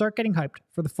tickets and start getting hyped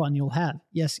for the fun you'll have.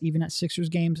 Yes, even at Sixers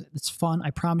games, it's fun. I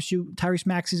promise you, Tyrese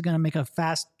Maxey's going to make a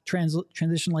fast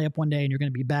transition layup one day, and you're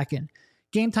going to be back in.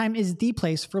 Game Time is the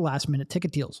place for last-minute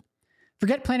ticket deals.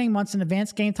 Forget planning months in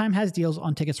advance. Game Time has deals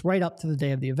on tickets right up to the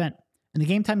day of the event. And the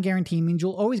Game Time guarantee means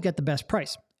you'll always get the best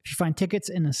price. If you find tickets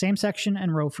in the same section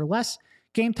and row for less,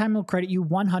 Game Time will credit you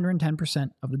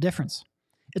 110% of the difference.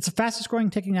 It's the fastest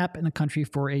growing ticketing app in the country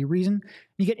for a reason.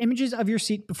 You get images of your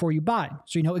seat before you buy,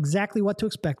 so you know exactly what to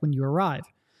expect when you arrive.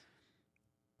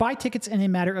 Buy tickets in a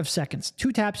matter of seconds.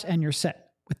 2 taps and you're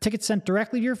set. With tickets sent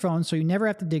directly to your phone, so you never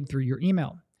have to dig through your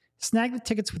email. Snag the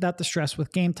tickets without the stress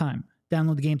with Game Time.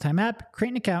 Download the Game Time app,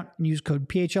 create an account, and use code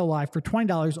PHLY for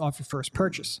 $20 off your first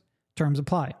purchase. Terms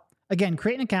apply. Again,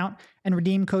 create an account and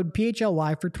redeem code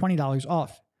PHLY for $20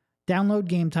 off. Download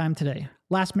Game Time today.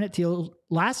 Last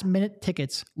minute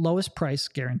tickets, lowest price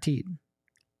guaranteed.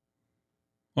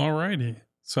 All righty.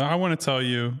 So I want to tell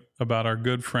you about our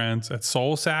good friends at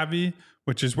Soul Savvy,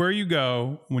 which is where you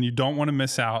go when you don't want to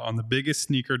miss out on the biggest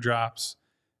sneaker drops.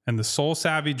 And the Soul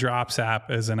Savvy Drops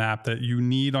app is an app that you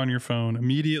need on your phone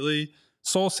immediately.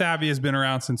 Soul Savvy has been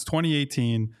around since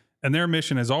 2018, and their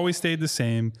mission has always stayed the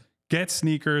same: get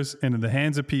sneakers into the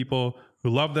hands of people who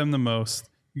love them the most.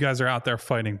 You guys are out there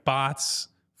fighting bots,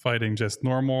 fighting just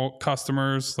normal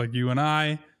customers like you and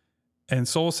I. And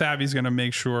Soul Savvy is going to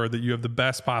make sure that you have the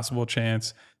best possible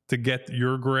chance to get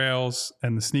your grails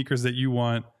and the sneakers that you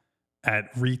want at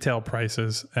retail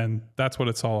prices. And that's what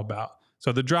it's all about.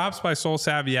 So the Drops by Soul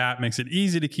Savvy app makes it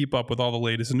easy to keep up with all the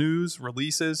latest news,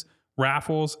 releases,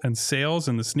 raffles, and sales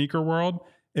in the sneaker world.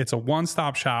 It's a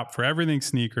one-stop shop for everything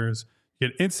sneakers. You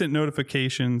get instant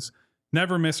notifications.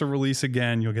 Never miss a release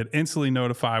again. You'll get instantly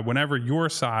notified whenever your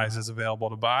size is available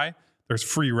to buy. There's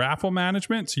free raffle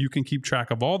management, so you can keep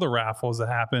track of all the raffles that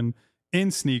happen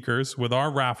in sneakers with our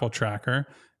raffle tracker.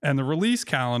 And the release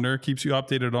calendar keeps you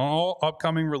updated on all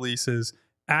upcoming releases,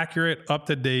 accurate, up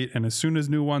to date, and as soon as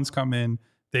new ones come in,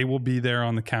 they will be there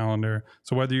on the calendar.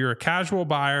 So whether you're a casual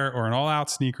buyer or an all-out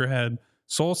sneakerhead,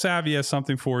 Soul Savvy has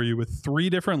something for you with 3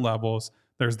 different levels.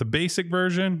 There's the basic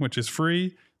version, which is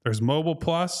free. There's Mobile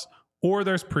Plus, or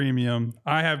there's Premium.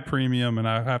 I have Premium, and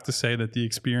I have to say that the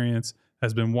experience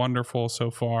has been wonderful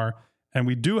so far. And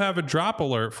we do have a drop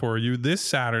alert for you this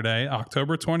Saturday,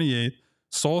 October 28th.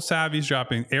 Soul Savvy's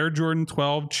dropping Air Jordan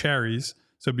 12 Cherries.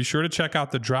 So be sure to check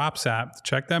out the Drops app to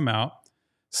check them out.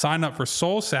 Sign up for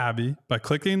Soul Savvy by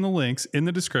clicking the links in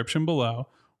the description below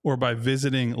or by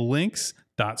visiting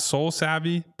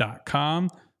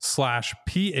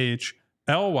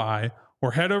links.soulsavvy.com/PHLY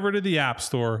or head over to the App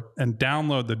Store and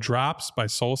download the Drops by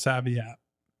Soul Savvy app.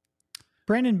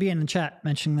 Brandon B in the chat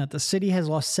mentioning that the city has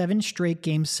lost 7 straight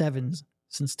Game 7s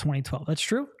since 2012. That's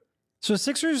true? So the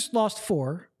Sixers lost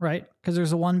 4, right? Because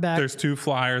there's a one back. There's 2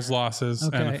 Flyers losses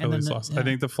and a Phillies loss. Yeah. I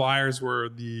think the Flyers were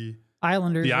the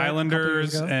Islanders. The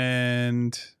Islanders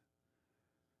and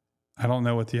I don't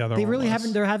know what the other one was. They really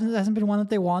haven't. There hasn't been one that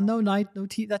they won though.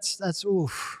 That's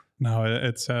oof. No,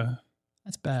 that's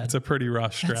bad. It's a pretty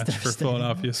rough stretch for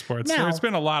Philadelphia sports. There's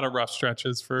been a lot of rough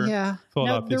stretches for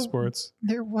Philadelphia sports.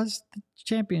 There was the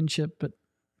championship, but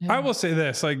I will say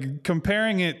this: like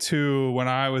comparing it to when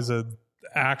I was a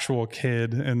actual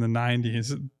kid in the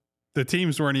 90s, the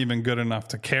teams weren't even good enough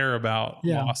to care about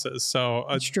losses. So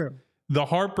it's true. The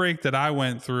heartbreak that I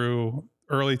went through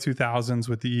early 2000s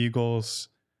with the Eagles,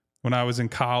 when I was in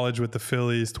college with the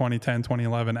Phillies, 2010,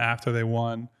 2011, after they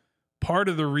won, part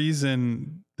of the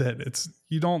reason that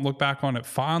you don't look back on it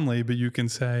fondly, but you can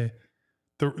say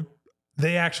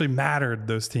they actually mattered,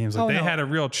 those teams. Like they had a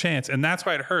real chance. And that's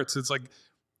why it hurts. It's like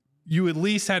you at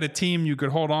least had a team you could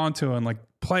hold on to and like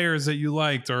players that you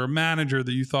liked or a manager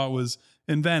that you thought was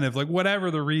inventive, like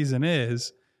whatever the reason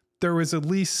is, there was at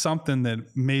least something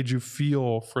that made you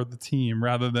feel for the team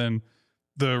rather than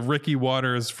the Ricky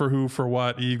Waters for who, for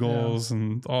what, Eagles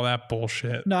and all that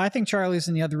bullshit. No, I think Charlie's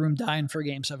in the other room dying for a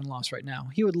Game 7 loss right now.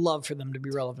 He would love for them to be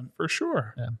relevant. For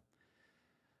sure. Yeah.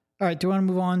 All right, do you want to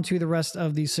move on to the rest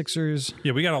of the Sixers?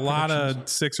 Yeah, we got a lot of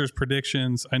Sixers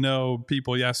predictions. I know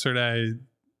people yesterday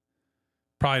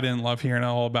probably didn't love hearing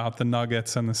all about the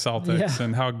Nuggets and the Celtics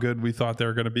and how good we thought they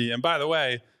were going to be. And by the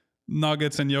way,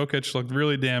 Nuggets and Jokic looked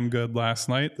really damn good last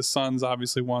night. The Suns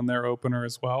obviously won their opener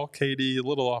as well. KD a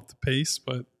little off the pace,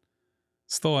 but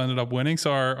still ended up winning.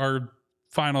 So our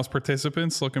finals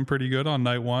participants looking pretty good on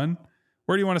night one.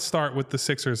 Where do you want to start with the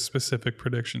Sixers specific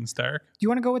predictions, Derek? Do you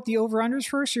want to go with the over-unders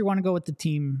first, or you want to go with the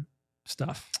team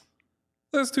stuff?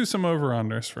 Let's do some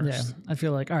over-unders first. Yeah, I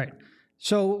feel like, all right.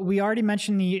 So we already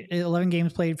mentioned the 11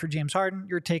 games played for James Harden.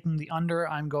 You're taking the under.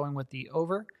 I'm going with the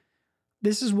over.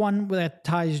 This is one that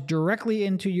ties directly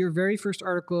into your very first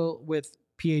article with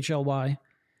PHLY.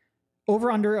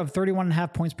 Over-under of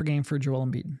 31.5 points per game for Joel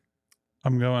Embiid.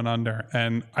 I'm going under.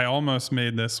 And I almost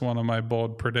made this one of my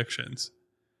bold predictions.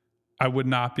 I would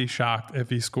not be shocked if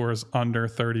he scores under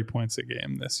 30 points a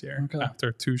game this year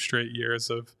after 2 straight years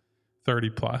of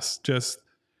 30 plus. Just,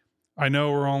 I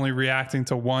know we're only reacting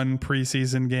to one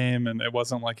preseason game, and it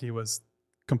wasn't like he was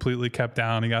completely kept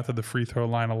down. He got to the free throw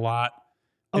line a lot.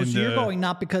 Oh, so you're going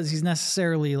not because he's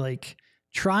necessarily like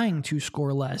trying to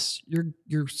score less.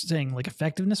 You're saying like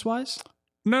effectiveness wise?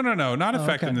 No, not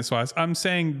effectiveness wise. I'm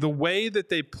saying the way that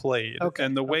they played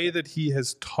and the way that he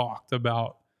has talked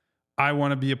about, I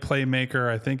want to be a playmaker.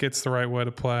 I think it's the right way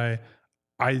to play.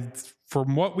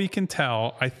 From what we can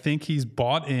tell, I think he's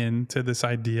bought into this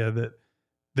idea that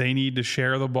they need to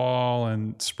share the ball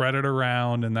and spread it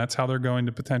around, and that's how they're going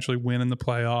to potentially win in the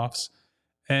playoffs.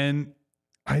 And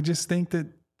I just think that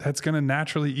that's going to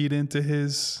naturally eat into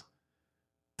his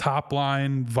top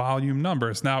line volume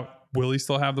numbers. Now, will he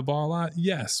still have the ball a lot?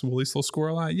 Yes. Will he still score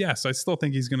a lot? Yes. I still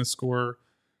think he's going to score.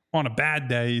 On a bad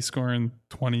day, he's scoring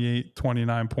 28,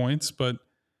 29 points. But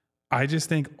I just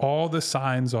think all the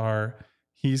signs are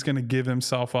he's going to give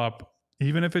himself up,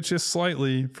 even if it's just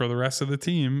slightly, for the rest of the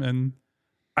team. And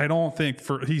I don't think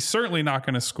he's certainly not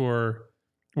going to score,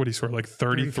 what he scored, like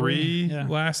 33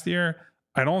 last year.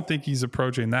 I don't think he's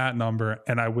approaching that number.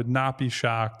 And I would not be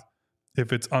shocked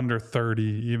if it's under 30,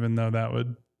 even though that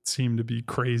would seem to be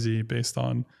crazy based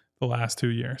on the last 2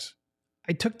 years.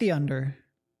 I took the under.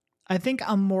 I think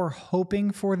I'm more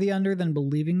hoping for the under than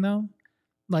believing, though.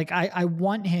 Like, I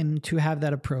want him to have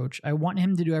that approach. I want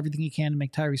him to do everything he can to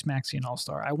make Tyrese Maxey an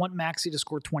all-star. I want Maxey to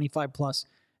score 25 plus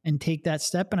and take that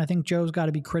step. And I think Joe's got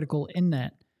to be critical in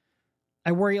that.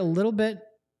 I worry a little bit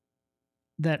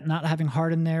that not having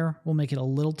Harden there will make it a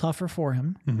little tougher for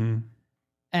him. Mm-hmm.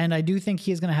 And I do think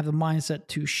he's going to have the mindset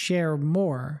to share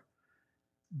more.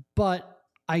 But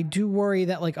I do worry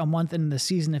that like a month into the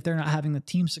season, if they're not having the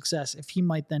team success, if he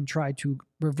might then try to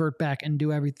revert back and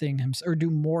do everything or do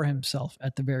more himself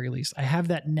at the very least. I have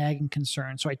that nagging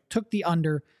concern. So I took the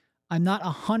under. I'm not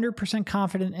 100%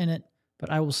 confident in it, but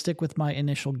I will stick with my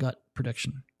initial gut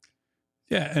prediction.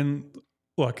 Yeah. And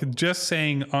look, just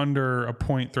saying under a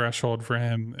point threshold for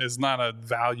him is not a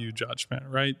value judgment,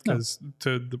 right? Because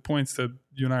to the points that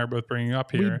you and I are both bringing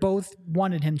up here, we both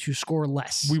wanted him to score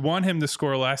less. We want him to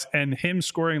score less, and him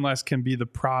scoring less can be the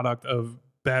product of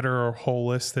better or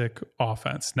holistic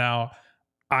offense. Now,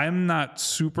 I'm not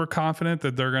super confident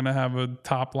that they're going to have a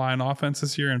top line offense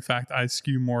this year. In fact, I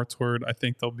skew more toward, I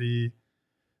think they'll be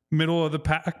middle of the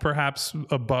pack, perhaps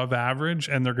above average,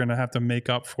 and they're going to have to make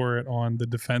up for it on the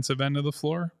defensive end of the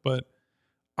floor. But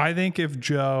I think if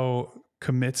Joe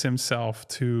commits himself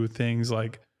to things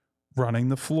like running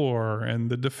the floor and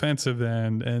the defensive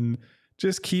end and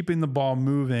just keeping the ball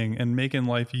moving and making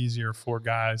life easier for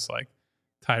guys like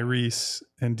Tyrese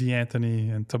and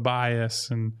DeAnthony and Tobias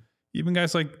and even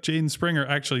guys like Jaden Springer,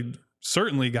 actually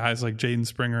certainly guys like Jaden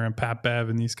Springer and Pat Bev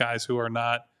and these guys who are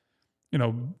not,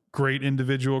 great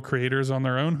individual creators on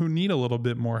their own, who need a little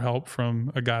bit more help from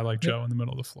a guy like Joe in the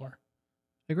middle of the floor.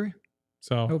 I agree.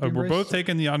 So we're both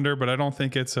taking the under, but I don't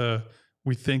think it's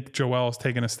we think Joel is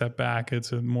taking a step back.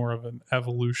 It's more of an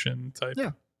evolution type.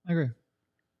 Yeah, I agree.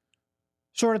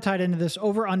 Sort of tied into this,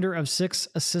 over under of 6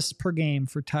 assists per game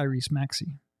for Tyrese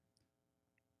Maxey.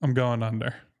 I'm going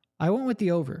under. I went with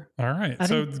the over. All right.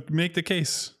 So make the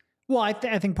case. Well, I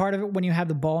think part of it, when you have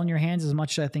the ball in your hands, as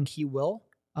much as I think he will,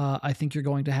 I think you're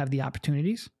going to have the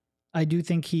opportunities. I do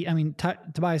think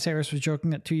Tobias Harris was joking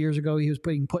that 2 years ago he was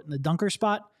being put in the dunker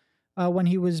spot when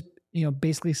he was,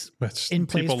 basically in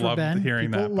place for Ben.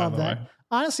 People love that.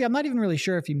 Honestly, I'm not even really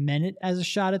sure if he meant it as a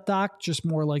shot at Doc, just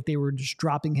more like they were just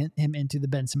dropping him into the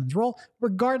Ben Simmons role.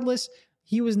 Regardless,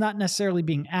 he was not necessarily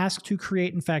being asked to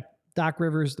create. In fact, Doc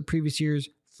Rivers, the previous years,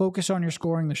 focus on your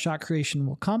scoring. The shot creation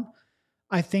will come.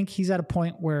 I think he's at a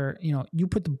point where, you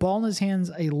put the ball in his hands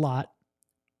a lot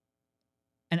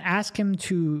and ask him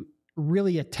to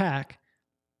really attack.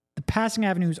 The passing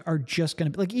avenues are just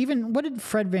going to be even what did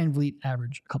Fred VanVleet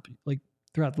average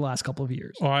throughout the last couple of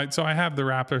years? So I have the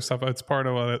Raptor stuff. It's part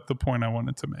of the point I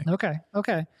wanted to make.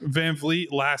 Okay. VanVleet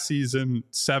last season,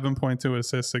 7.2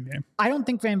 assists a game. I don't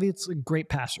think VanVleet's a great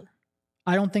passer.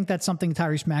 I don't think that's something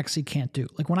Tyrese Maxey can't do.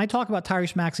 When I talk about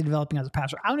Tyrese Maxey developing as a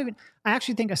passer, I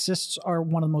actually think assists are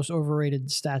one of the most overrated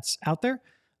stats out there.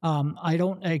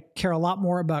 I care a lot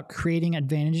more about creating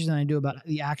advantages than I do about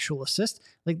the actual assist.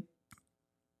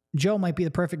 Joe might be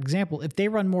the perfect example. If they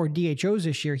run more DHOs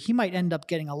this year, he might end up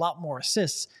getting a lot more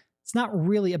assists. It's not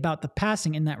really about the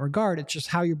passing in that regard. It's just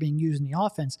how you're being used in the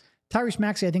offense. Tyrese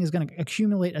Maxey, I think, is going to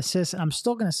accumulate assists, and I'm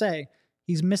still going to say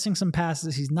he's missing some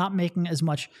passes. He's not making as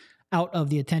much out of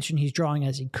the attention he's drawing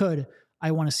as he could.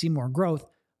 I want to see more growth.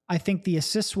 I think the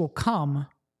assists will come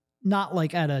not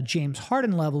at a James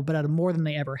Harden level, but at a more than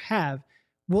they ever have.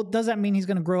 Well, does that mean he's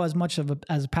going to grow as much as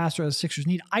a passer as Sixers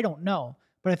need? I don't know,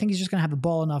 but I think he's just going to have the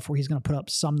ball enough where he's going to put up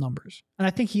some numbers. And I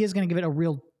think he is going to give it a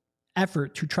real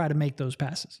effort to try to make those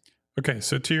passes. Okay,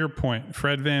 so to your point,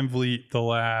 Fred VanVleet the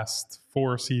last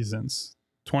 4 seasons,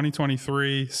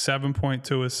 2023,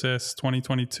 7.2 assists,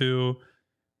 2022,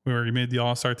 where he made the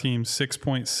All-Star team,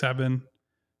 6.7,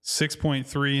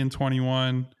 6.3 in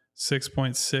 21,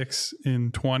 6.6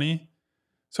 in 20.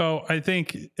 So I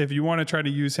think if you want to try to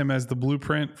use him as the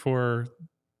blueprint for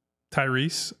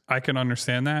Tyrese, I can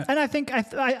understand that. And I think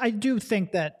I do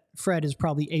think that Fred is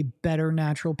probably a better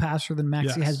natural passer than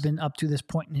Maxey has been up to this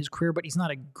point in his career, but he's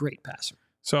not a great passer.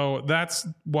 So that's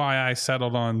why I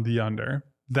settled on the under.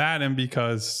 That, and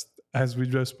because, as we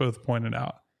just both pointed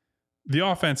out, the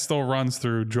offense still runs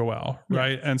through Joel,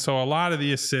 right? Yeah. And so a lot of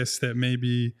the assists that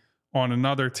maybe on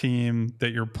another team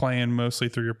that you're playing mostly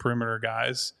through your perimeter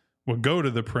guys will go to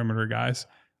the perimeter guys.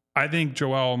 I think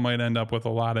Joel might end up with a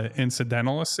lot of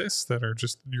incidental assists that are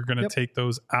just, you're going to take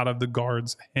those out of the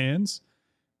guard's hands.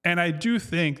 And I do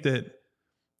think that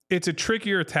it's a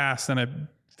trickier task than I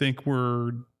think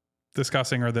we're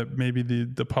discussing, or that maybe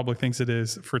the public thinks it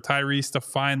is, for Tyrese to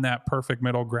find that perfect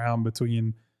middle ground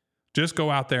between just go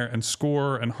out there and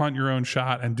score and hunt your own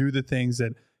shot and do the things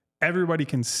that everybody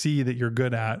can see that you're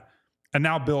good at, and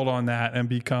now build on that and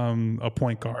become a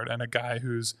point guard and a guy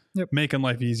who's making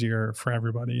life easier for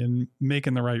everybody and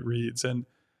making the right reads. And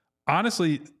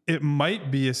honestly, it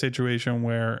might be a situation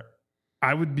where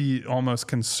I would be almost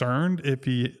concerned if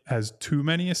he has too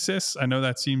many assists. I know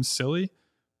that seems silly,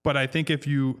 but I think if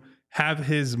you have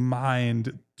his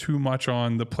mind too much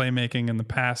on the playmaking and the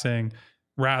passing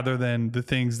rather than the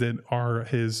things that are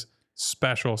his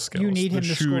special skills, you need the him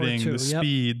to shooting, score too. the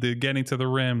speed, the getting to the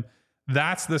rim,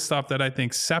 that's the stuff that I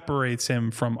think separates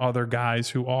him from other guys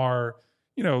who are,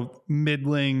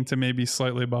 middling to maybe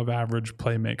slightly above average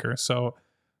playmakers. So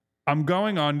I'm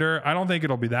going under. I don't think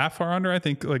it'll be that far under. I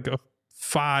think like a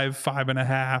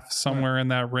 5.5, somewhere in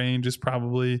that range is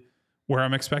probably where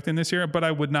I'm expecting this year, but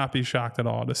I would not be shocked at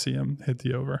all to see him hit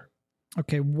the over.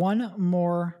 Okay, one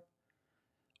more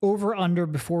over under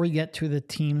before we get to the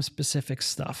team specific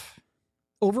stuff.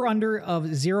 Over under of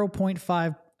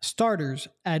 0.5 starters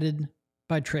added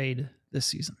by trade this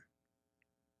season.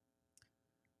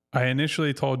 I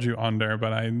initially told you under,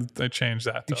 but I changed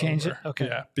that to You changed over. it? Okay.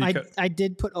 Yeah, because I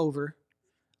did put over.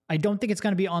 I don't think it's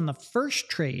going to be on the first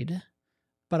trade,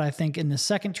 but I think in the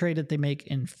second trade that they make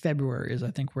in February is,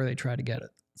 I think, where they try to get it.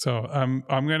 So I'm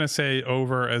going to say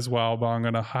over as well, but I'm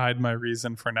going to hide my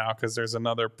reason for now because there's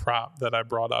another prop that I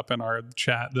brought up in our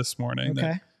chat this morning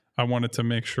that I wanted to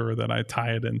make sure that I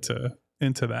tie it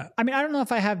into that. I mean, I don't know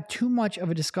if I have too much of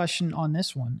a discussion on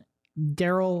this one.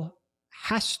 Daryl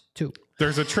has to.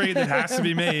 There's a trade that has to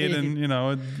be made, and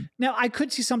Now, I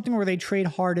could see something where they trade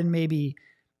Harden maybe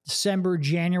December,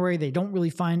 January. They don't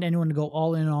really find anyone to go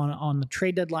all in on the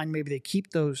trade deadline. Maybe they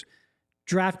keep those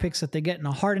draft picks that they get in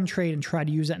a Harden trade and try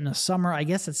to use that in the summer. I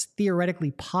guess it's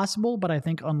theoretically possible, but I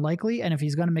think unlikely. And if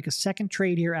he's going to make a second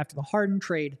trade here after the Harden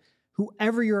trade,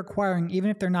 whoever you're acquiring,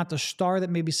 even if they're not the star that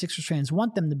maybe Sixers fans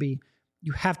want them to be,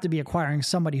 you have to be acquiring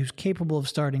somebody who's capable of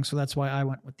starting. So that's why I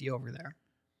went with the over there.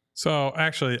 So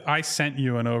actually, I sent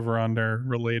you an over-under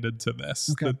related to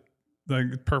this. Okay.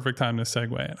 The perfect time to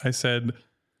segue. I said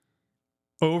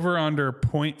over-under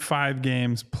 0.5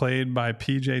 games played by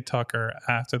PJ Tucker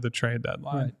after the trade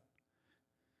deadline. Right.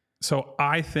 So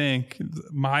I think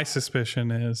my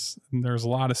suspicion is, and there's a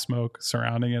lot of smoke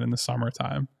surrounding it in the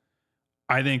summertime,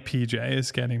 I think PJ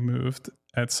is getting moved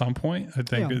at some point. I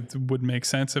think it would make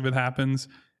sense if it happens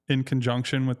in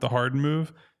conjunction with the Harden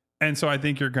move. And so I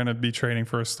think you're going to be trading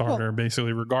for a starter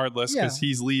basically regardless because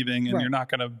he's leaving and you're not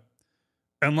going to,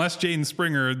 unless Jaden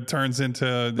Springer turns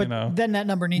into, then that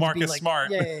number needs Marcus to be like,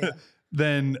 Smart,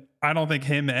 then I don't think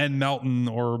him and Melton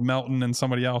or Melton and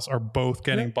somebody else are both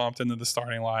getting bumped into the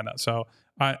starting lineup. So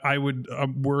I would,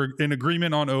 we're in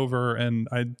agreement on over, and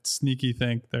I sneaky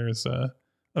think there's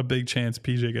a big chance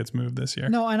PJ gets moved this year.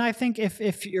 No, and I think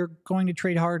if you're going to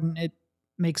trade Harden, it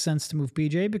makes sense to move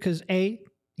PJ because A,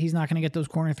 he's not going to get those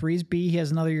corner threes. B, he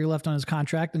has another year left on his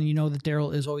contract, and you know that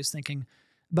Daryl is always thinking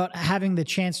about having the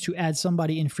chance to add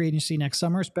somebody in free agency next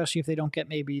summer, especially if they don't get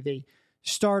maybe the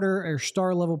starter or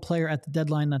star level player at the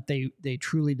deadline that they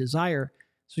truly desire.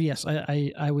 So yes,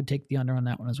 I would take the under on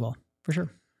that one as well. For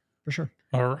sure.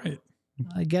 All right.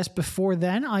 I guess before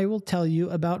then, I will tell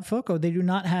you about FOCO. They do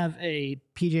not have a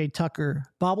PJ Tucker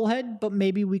bobblehead, but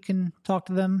maybe we can talk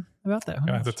to them about that.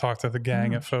 I have to talk to the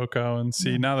gang at FOCO and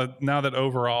see now that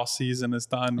overall season is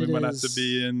done, we might have to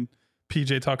be in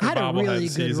PJ Tucker bobblehead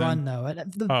season. Had a really good run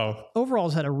though.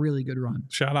 Overalls had a really good run.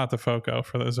 Shout out to FOCO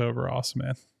for those overalls,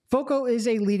 man. FOCO is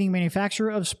a leading manufacturer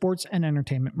of sports and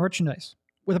entertainment merchandise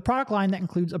with a product line that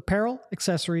includes apparel,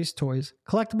 accessories, toys,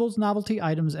 collectibles, novelty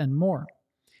items, and more.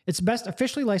 It's the best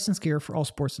officially licensed gear for all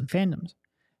sports and fandoms.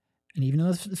 And even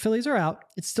though the Phillies are out,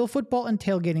 it's still football and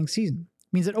tailgating season.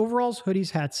 It means that overalls,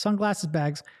 hoodies, hats, sunglasses,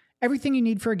 bags, everything you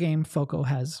need for a game, FOCO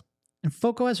has. And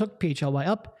FOCO has hooked PHLY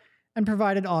up and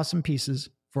provided awesome pieces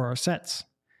for our sets.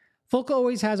 FOCO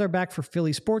always has our back for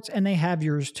Philly sports, and they have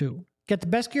yours too. Get the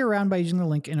best gear around by using the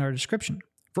link in our description.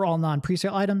 For all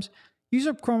non-presale items, use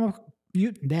the promo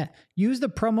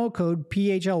code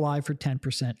PHLY for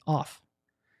 10% off.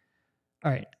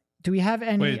 All right. Do we have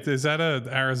any? Wait, is that an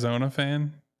Arizona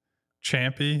fan?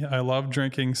 Champy, I love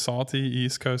drinking salty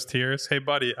East Coast tears. Hey,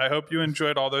 buddy, I hope you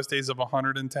enjoyed all those days of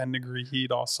 110 degree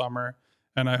heat all summer.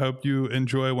 And I hope you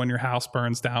enjoy when your house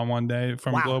burns down one day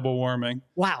from global warming.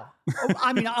 Wow.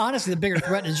 I mean, honestly, the bigger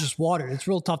threat is just water. It's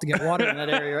real tough to get water in that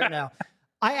area right now.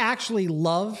 I actually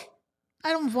love,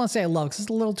 I don't want to say I love because it's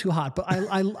a little too hot, but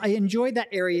I enjoy that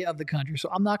area of the country. So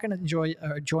I'm not going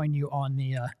to join you on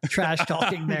the trash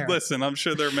talking there. Listen, I'm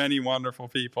sure there are many wonderful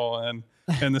people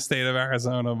in the state of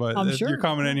Arizona, but if you're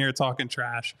coming in here talking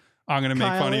trash, I'm going to make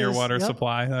fun of your water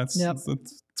supply. That's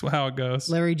how it goes.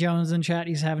 Larry Jones in chat,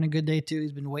 he's having a good day too.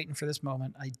 He's been waiting for this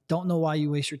moment. I don't know why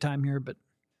you waste your time here, but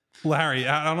Larry,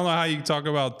 I don't know how you talk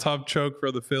about tough choke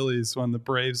for the Phillies when the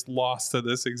Braves lost to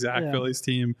this exact Phillies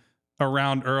team a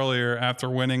round earlier after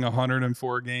winning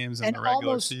 104 games in the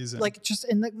regular season. Like just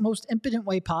in the most impotent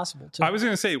way possible too. I was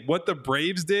going to say what the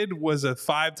Braves did was a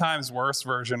 5 times worse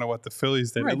version of what the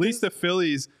Phillies did. Right. At least the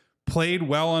Phillies played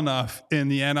well enough in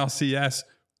the NLCS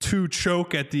to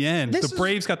choke at the end. The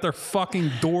Braves got their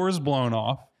fucking doors blown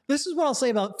off. This is what I'll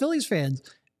say about Phillies fans.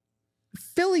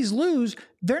 Phillies lose,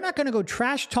 they're not going to go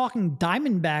trash talking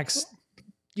Diamondbacks,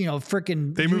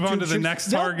 freaking. They move on to the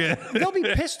next target. They'll be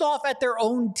pissed off at their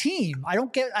own team. I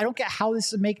don't get how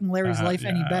this is making Larry's life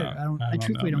any better. I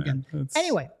truthfully don't get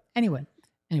it.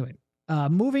 Anyway,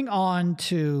 moving on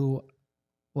to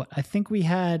what I think we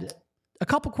had a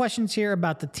couple questions here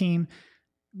about the team.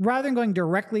 Rather than going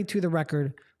directly to the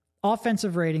record,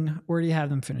 offensive rating, where do you have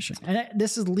them finishing? And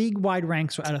this is league-wide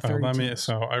ranks out of 30.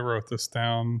 So I wrote this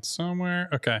down somewhere.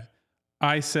 Okay.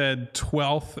 I said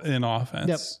 12th in offense.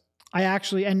 Yep. I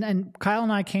actually, and Kyle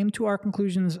and I came to our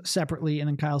conclusions separately, and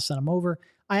then Kyle sent them over.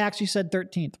 I actually said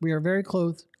 13th. We are very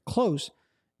close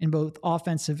in both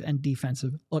offensive and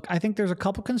defensive. Look, I think there's a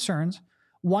couple concerns.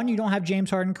 One, you don't have James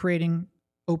Harden creating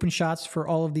open shots for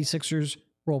all of these Sixers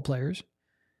role players.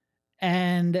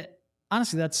 And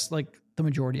honestly, that's like the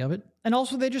majority of it. And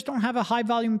also, they just don't have a high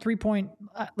volume 3-point.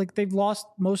 Like they've lost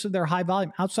most of their high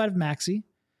volume outside of Maxey.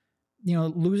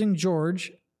 Losing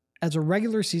George as a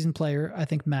regular season player, I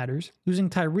think matters. Losing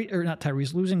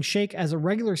losing Shake as a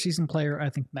regular season player,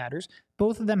 I think matters.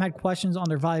 Both of them had questions on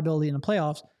their viability in the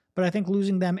playoffs, but I think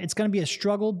losing them, it's going to be a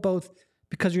struggle, both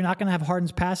because you're not going to have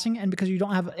Harden's passing and because you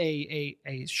don't have a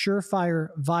surefire,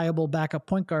 viable backup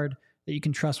point guard that you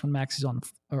can trust when Maxey's on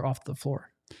or off the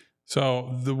floor.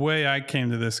 So the way I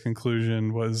came to this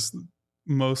conclusion was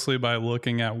mostly by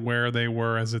looking at where they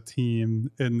were as a team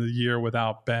in the year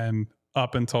without Ben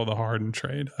up until the Harden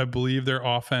trade. I believe their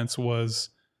offense was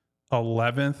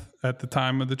 11th at the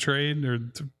time of the trade, or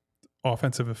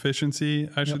offensive efficiency,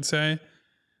 I should say.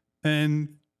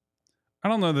 And I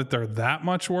don't know that they're that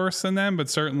much worse than them, but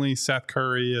certainly Seth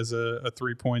Curry as a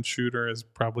 3-point shooter is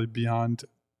probably beyond.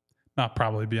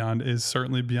 Is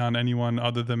certainly beyond anyone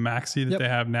other than Maxey that they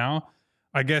have now.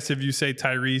 I guess if you say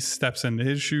Tyrese steps into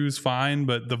his shoes, fine,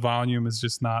 but the volume is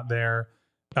just not there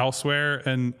elsewhere.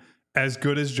 And as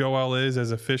good as Joel is,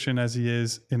 as efficient as he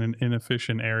is in an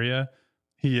inefficient area,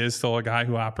 he is still a guy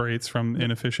who operates from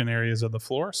inefficient areas of the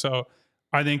floor. So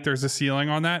I think there's a ceiling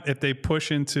on that. If they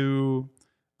push into,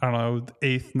 I don't know,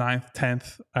 8th, 9th,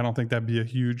 10th, I don't think that'd be a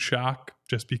huge shock,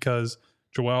 just because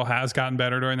Joel has gotten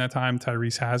better during that time.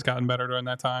 Tyrese has gotten better during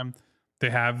that time. They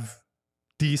have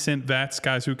decent vets,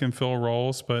 guys who can fill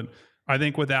roles. But I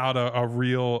think without a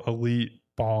real elite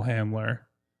ball handler,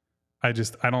 I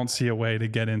don't see a way to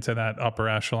get into that upper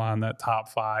echelon, that top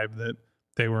 5 that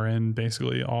they were in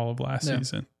basically all of last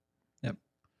season. Yep.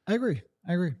 I agree.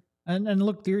 And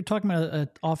look, you're talking about an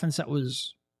offense that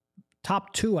was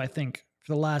top 2, I think,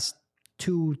 for the last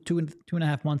two and a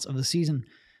half months of the season.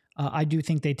 I do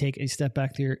think they take a step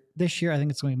back there this year. I think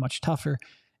it's going to be much tougher.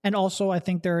 And also, I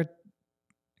think there are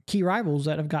key rivals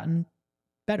that have gotten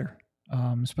better,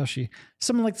 especially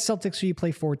someone like the Celtics, who you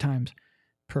play 4 times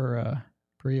per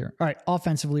year. All right,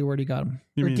 offensively, where do you got them?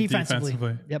 You mean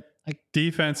defensively? Yep.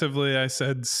 Defensively, I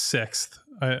said 6th.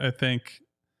 I think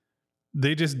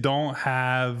they just don't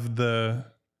have the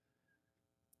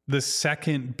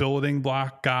second building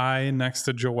block guy next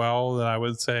to Joel that I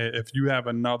would say, if you have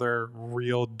another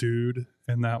real dude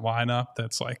in that lineup,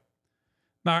 that's like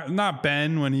not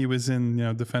Ben when he was in,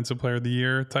 defensive player of the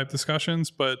year type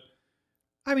discussions, but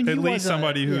I mean, at least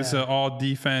somebody who's an all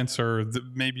defense or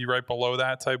maybe right below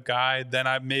that type guy, then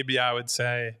I would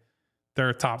say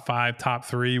they're top 5, top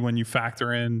 3 when you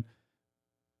factor in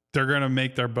they're going to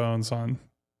make their bones on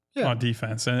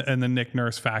defense and the Nick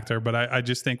Nurse factor. But I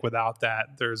just think without that,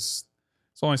 it's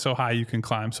only so high you can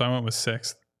climb. So I went with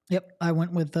 6th. Yep, I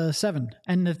went with 7.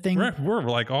 And the thing we're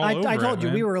like all over. I told you,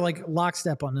 man. we were like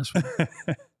lockstep on this one.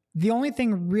 The only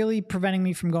thing really preventing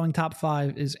me from going top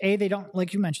 5 is they don't,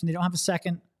 like you mentioned, they don't have a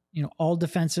second, all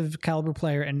defensive caliber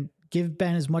player. And give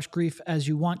Ben as much grief as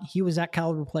you want. He was that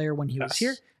caliber player when he was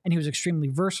here, and he was extremely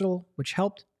versatile, which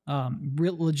helped.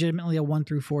 Legitimately a 1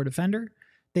 through 4 defender.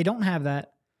 They don't have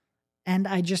that. And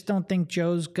I just don't think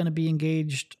Joe's going to be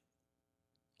engaged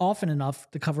often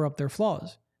enough to cover up their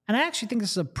flaws. And I actually think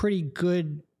this is a pretty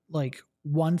good,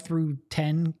 1 through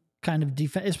 10 kind of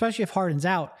defense, especially if Harden's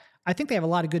out. I think they have a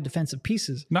lot of good defensive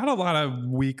pieces. Not a lot of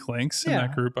weak links in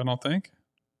that group, I don't think.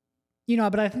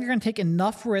 But I think they're going to take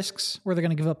enough risks where they're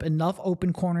going to give up enough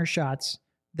open corner shots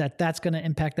that's going to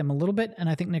impact them a little bit. And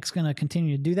I think Nick's going to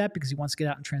continue to do that because he wants to get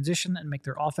out in transition and make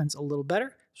their offense a little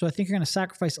better. So I think you're going to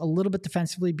sacrifice a little bit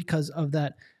defensively because of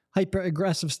that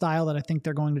hyper-aggressive style that I think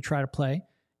they're going to try to play.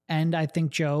 And I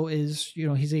think Joe is,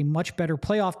 he's a much better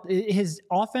playoff. His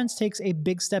offense takes a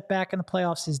big step back in the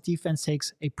playoffs. His defense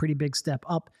takes a pretty big step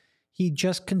up. He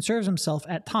just conserves himself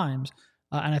at times.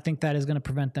 And I think that is going to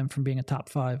prevent them from being a top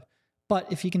 5. But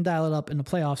if he can dial it up in the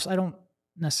playoffs, I don't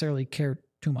necessarily care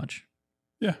too much.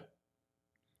 Yeah.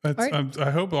 Right.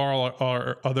 I hope all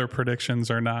our other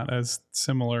predictions are not as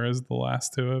similar as the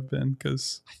last 2 have been,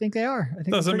 because I think they are. I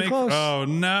think they're pretty close. Oh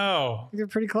no, they're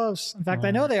pretty close. In fact, I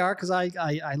know they are because I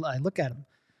look at them.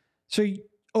 So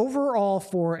overall,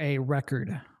 for a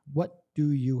record, what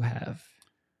do you have,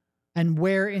 and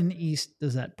where in the East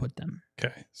does that put them?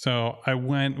 Okay, so I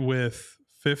went with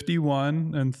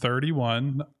 51 and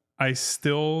 31. I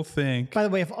still think. By the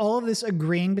way, if all of this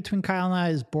agreeing between Kyle and I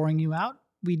is boring you out,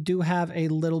 we do have a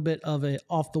little bit of a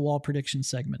off the wall prediction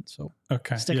segment. So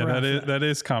stick around. That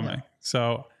is coming. Yeah.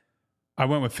 So I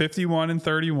went with 51 and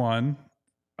 31.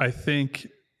 I think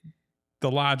the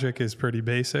logic is pretty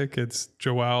basic. It's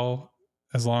Joel,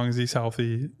 as long as he's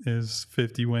healthy, is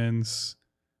 50 wins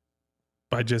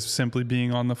by just simply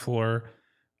being on the floor.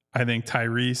 I think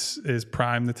Tyrese is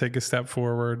primed to take a step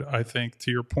forward. I think,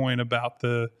 to your point about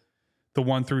the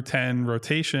 1 through 10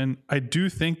 rotation, I do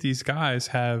think these guys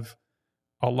have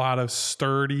a lot of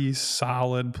sturdy,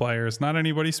 solid players. Not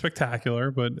anybody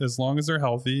spectacular, but as long as they're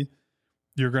healthy,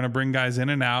 you're going to bring guys in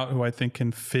and out who I think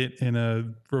can fit in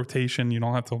a rotation. You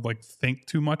don't have to think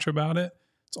too much about it.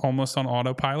 It's almost on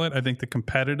autopilot. I think the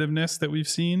competitiveness that we've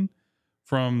seen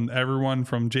from everyone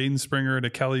from Jaden Springer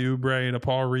to Kelly Oubre to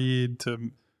Paul Reed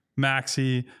to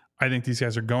Maxey, I think these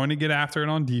guys are going to get after it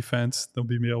on defense. They'll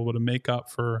be able to make up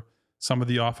for some of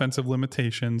the offensive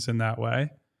limitations in that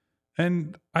way.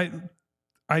 And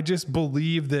I just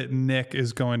believe that Nick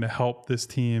is going to help this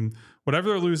team.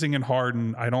 Whatever they're losing in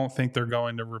Harden, I don't think they're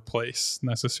going to replace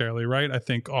necessarily, right? I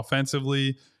think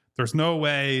offensively, there's no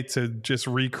way to just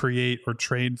recreate or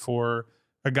trade for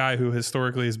a guy who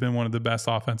historically has been one of the best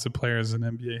offensive players in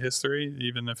NBA history,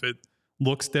 even if it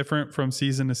looks different from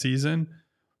season to season.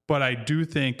 But I do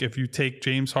think if you take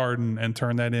James Harden and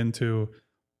turn that into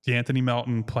Anthony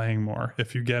Melton playing more,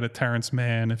 if you get a Terrence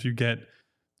Mann, if you get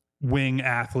wing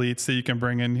athletes that you can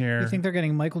bring in here. You think they're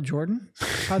getting Michael Jordan?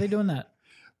 How are they doing that?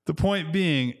 The point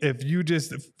being, if you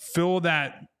just fill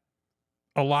that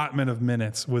allotment of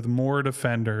minutes with more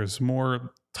defenders,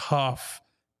 more tough,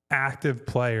 active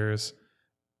players,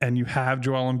 and you have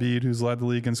Joel Embiid, who's led the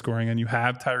league in scoring, and you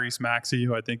have Tyrese Maxey,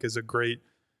 who I think is a great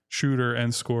shooter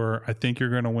and scorer, I think you're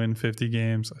going to win 50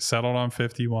 games. I settled on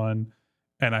 51,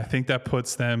 and I think that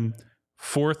puts them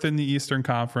fourth in the Eastern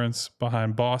Conference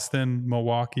behind Boston,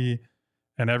 Milwaukee,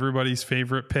 and everybody's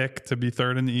favorite pick to be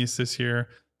third in the East this year,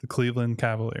 the Cleveland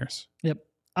Cavaliers. Yep.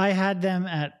 I had them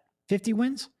at 50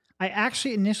 wins. I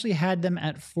actually initially had them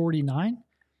at 49.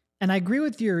 And I agree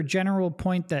with your general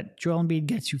point that Joel Embiid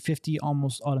gets you 50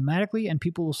 almost automatically. And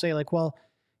people will say like, well,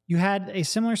 you had a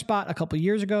similar spot a couple of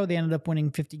years ago. They ended up winning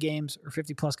 50 games or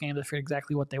 50 plus games. I forget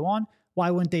exactly what they won.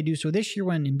 Why wouldn't they do so this year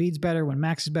when Embiid's better, when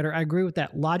Max is better? I agree with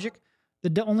that logic.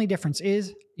 The only difference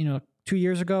is, 2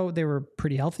 years ago, they were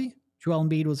pretty healthy. Joel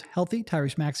Embiid was healthy.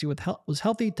 Tyrese Maxey was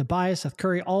healthy. Tobias, Seth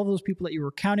Curry, all of those people that you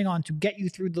were counting on to get you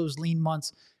through those lean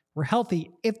months were healthy.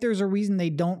 If there's a reason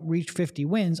they don't reach 50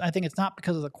 wins, I think it's not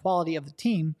because of the quality of the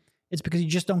team. It's because you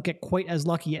just don't get quite as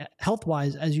lucky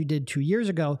health-wise as you did 2 years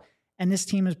ago. And this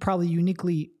team is probably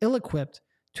uniquely ill-equipped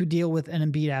to deal with an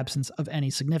Embiid absence of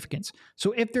any significance.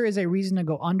 So if there is a reason to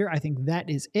go under, I think that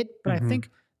is it. But I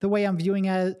think the way I'm viewing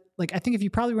it, I think if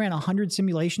you probably ran 100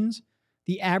 simulations,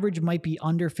 the average might be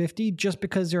under 50 just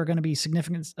because there are going to be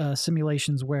significant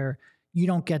simulations where you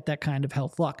don't get that kind of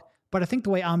health luck. But I think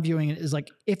the way I'm viewing it is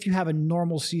if you have a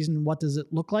normal season, what does it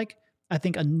look like? I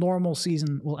think a normal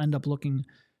season will end up looking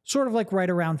sort of like right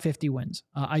around 50 wins.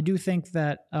 I do think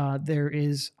that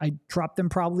I dropped them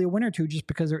probably a win or two just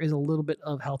because there is a little bit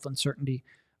of health uncertainty,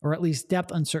 or at least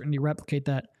depth uncertainty, replicate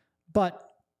that. But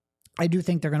I do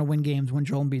think they're going to win games when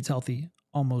Joel Embiid's healthy,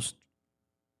 almost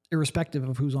irrespective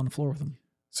of who's on the floor with them.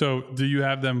 So do you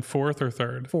have them fourth or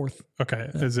third? Fourth. Okay.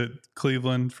 Yeah. Is it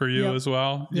Cleveland for you as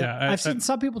well? Yep. Yeah. I've seen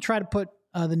some people try to put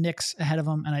the Knicks ahead of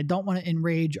them, and I don't want to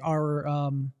enrage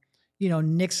our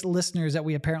Knicks listeners that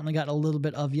we apparently got a little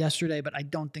bit of yesterday, but I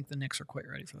don't think the Knicks are quite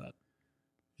ready for that.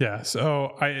 Yeah.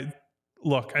 So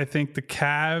I think the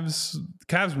Cavs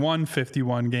won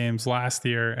 51 games last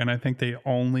year, and I think they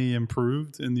only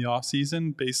improved in the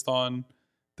offseason based on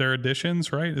their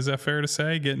additions, right? Is that fair to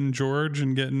say? Getting George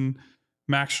and getting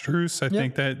Max Strus, I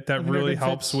think that really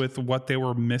helps with what they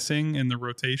were missing in the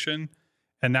rotation.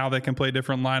 And now they can play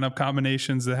different lineup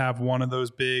combinations that have one of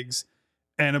those bigs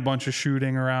and a bunch of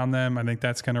shooting around them. I think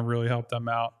that's going to really help them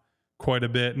out quite a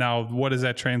bit. Now, what does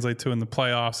that translate to in the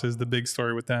playoffs is the big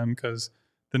story with them, because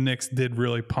the Knicks did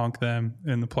really punk them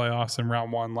in the playoffs in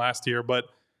round one last year, but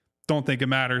don't think it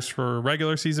matters for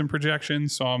regular season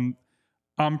projections. So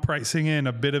I'm pricing in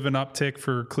a bit of an uptick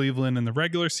for Cleveland in the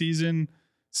regular season.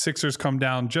 Sixers come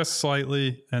down just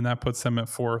slightly, and that puts them at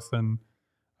fourth. And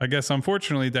I guess,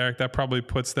 unfortunately, Derek, that probably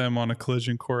puts them on a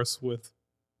collision course with,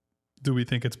 do we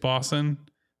think it's Boston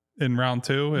in round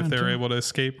two if they're able to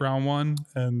escape round one?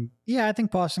 And yeah, I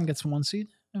think Boston gets 1 seed.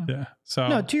 Yeah. So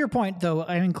no, to your point, though,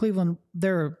 I mean, Cleveland,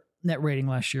 their net rating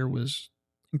last year was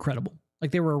incredible.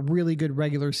 They were a really good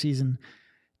regular season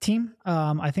team.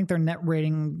 I think their net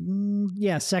rating,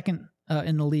 second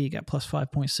in the league at plus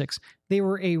 5.6. They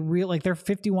were a real, their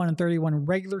 51-31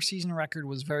 regular season record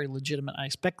was very legitimate. I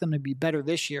expect them to be better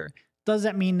this year. Does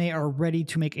that mean they are ready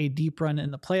to make a deep run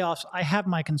in the playoffs? I have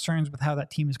my concerns with how that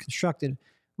team is constructed.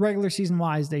 Regular season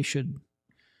wise, they should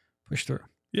push through.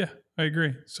 Yeah, I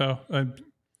agree. So I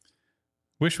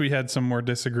wish we had some more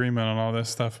disagreement on all this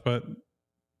stuff, but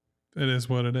it is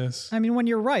what it is. I mean, when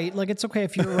you're right, it's okay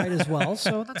if you're right as well.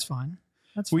 So that's fine.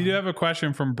 We do have a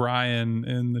question from Brian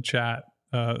in the chat.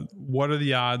 What are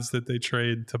the odds that they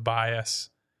trade Tobias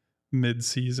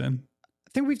mid-season? I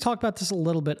think we've talked about this a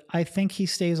little bit. I think he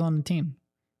stays on the team.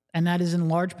 And that is in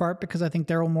large part because I think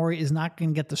Daryl Morey is not going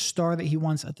to get the star that he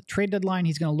wants at the trade deadline.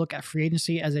 He's going to look at free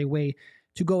agency as a way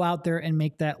to go out there and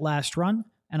make that last run.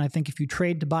 And I think if you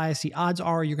trade Tobias, the odds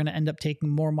are you're going to end up taking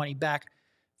more money back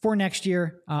for next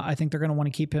year. I think they're going to want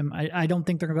to keep him. I don't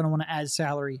think they're going to want to add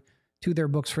salary to their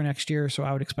books for next year. So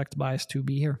I would expect Tobias to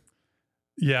be here.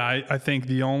 Yeah, I think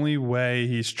the only way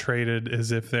he's traded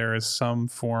is if there is some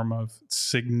form of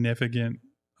significant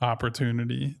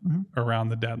opportunity around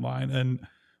the deadline. And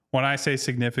when I say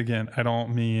significant, I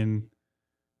don't mean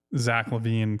Zach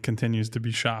LaVine continues to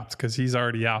be shopped, because he's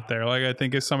already out there. I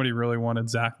think if somebody really wanted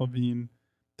Zach LaVine,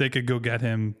 they could go get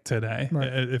him today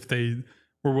if they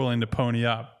were willing to pony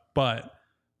up. But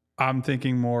I'm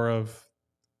thinking more of,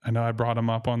 I know I brought him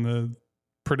up on the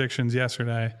predictions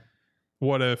yesterday.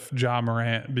 What if Ja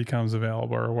Morant becomes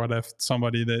available? Or what if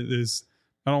somebody that is,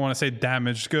 I don't want to say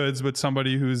damaged goods, but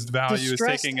somebody whose value is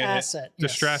taking a hit.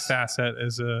 Distressed asset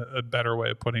is a better way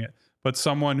of putting it. but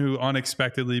someone who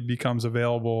unexpectedly becomes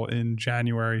available in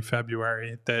January,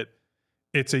 February, that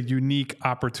it's a unique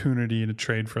opportunity to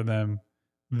trade for them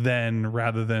then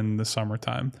rather than the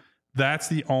summertime. That's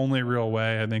the only real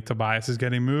way I think Tobias is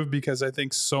getting moved, because I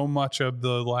think so much of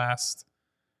the last,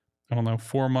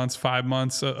 4 months, 5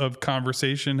 months of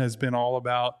conversation has been all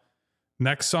about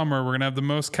next summer, we're going to have the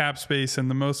most cap space and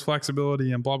the most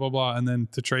flexibility and blah, blah, blah. And then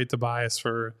to trade Tobias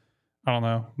for,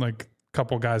 like a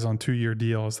couple guys on 2-year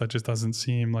deals, that just doesn't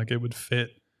seem like it would fit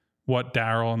what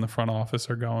Daryl and the front office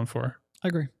are going for. I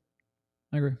agree.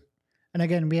 And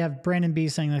again, we have Brandon B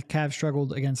saying that Cavs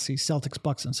struggled against the Celtics,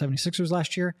 Bucks, and 76ers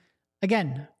last year.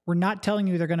 Again, we're not telling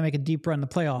you they're going to make a deep run in the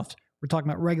playoffs. We're talking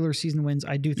about regular season wins.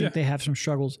 I do think they have some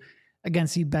struggles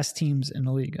against the best teams in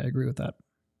the league. I agree with that.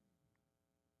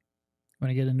 Want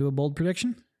to get into a bold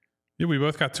prediction? Yeah, we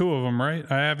both got 2 of them, right?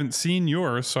 I haven't seen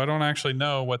yours, so I don't actually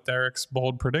know what Derek's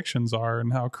bold predictions are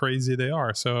and how crazy they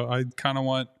are. So I kind of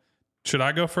want, should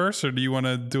I go first, or do you want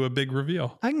to do a big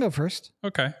reveal? I can go first.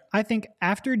 Okay. I think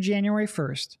after January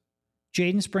 1st,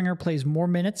 Jaden Springer plays more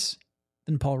minutes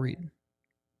than Paul Reed.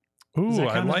 Ooh,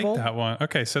 I like that one.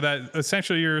 Okay, so that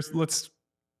essentially let's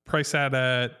price that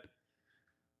at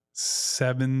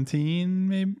 17,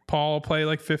 maybe. Paul will play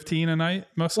like 15 a night,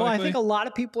 most likely. Well, I think a lot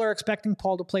of people are expecting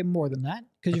Paul to play more than that,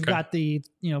 because you've got the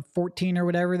 14 or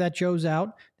whatever that Joe's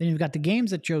out. Then you've got the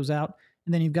games that Joe's out,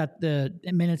 and then you've got the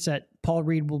minutes that Paul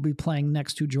Reed will be playing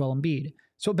next to Joel Embiid.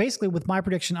 So basically, with my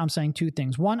prediction, I'm saying 2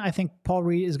 things. One, I think Paul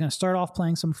Reed is going to start off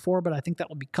playing some 4, but I think that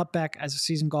will be cut back as the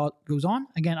season goes on.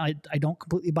 Again, I don't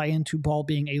completely buy into Paul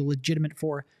being a legitimate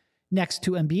 4 next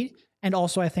to Embiid. And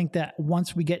also, I think that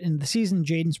once we get into the season,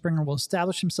 Jaden Springer will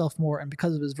establish himself more. And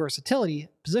because of his versatility,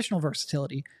 positional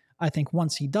versatility, I think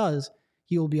once he does,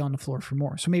 he will be on the floor for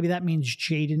more. So maybe that means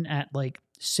Jaden at like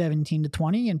 17 to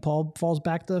 20 and Paul falls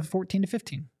back to 14 to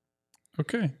 15.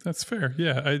 Okay, that's fair.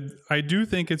 Yeah, I do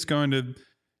think it's going to,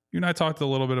 you and I talked a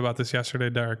little bit about this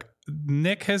yesterday, Derek.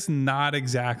 Nick has not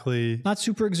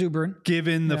super exuberant,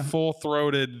 given the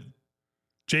full-throated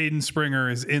Jaden Springer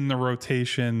is in the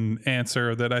rotation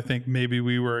answer that I think maybe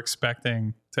we were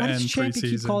expecting to end preseason. Why does Champy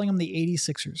keep calling them the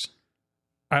 86ers?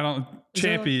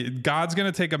 Champy, God's going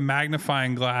to take a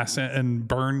magnifying glass and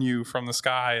burn you from the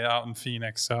sky out in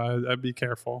Phoenix. So I'd be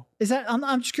careful. Is that,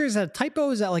 I'm just curious, is that a typo?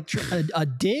 Is that like a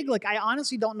dig? Like, I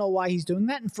honestly don't know why he's doing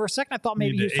that. And for a second, I thought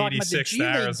maybe he was talking about the G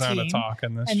League Arizona team talk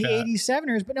in this and chat. the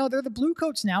 87ers, but no, they're the Blue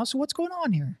Coats now. So what's going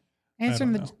on here?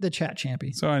 Answering the chat,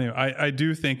 Champy. So anyway, I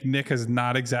do think Nick has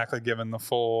not exactly given the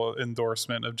full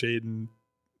endorsement of Jaden,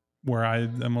 where I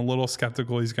am a little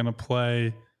skeptical he's going to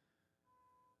play.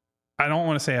 I don't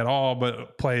want to say at all,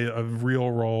 but play a real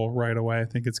role right away. I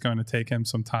think it's going to take him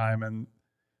some time, and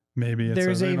maybe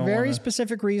there's a very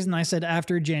specific reason I said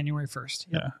after January 1st.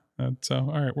 Yep. Yeah. So,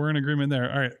 all right, we're in agreement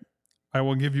there. All right. I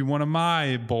will give you one of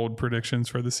my bold predictions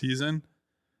for the season.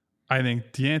 I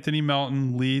think DeAnthony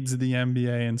Melton leads the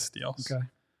NBA in steals. Okay.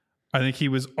 I think he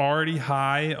was already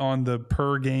high on the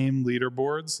per game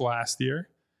leaderboards last year.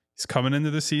 He's coming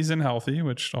into the season healthy,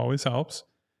 which always helps.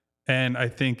 And I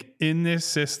think in this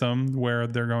system where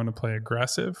they're going to play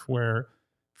aggressive, where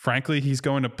frankly, he's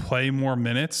going to play more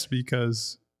minutes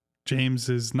because James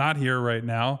is not here right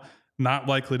now, not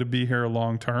likely to be here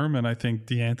long term. And I think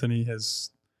DeAnthony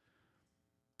has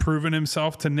proven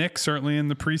himself to Nick, certainly in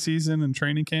the preseason and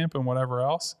training camp and whatever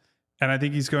else. And I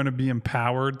think he's going to be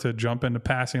empowered to jump into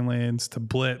passing lanes, to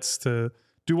blitz, to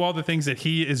do all the things that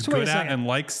he is good at and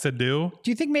likes to do. Do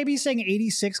you think maybe he's saying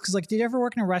 86? Because like, did you ever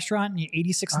work in a restaurant and you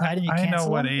 86 night and you cancel? I know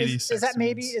what him? 86 is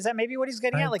that maybe what he's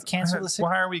getting at? Like cancel the.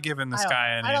 Why are we giving this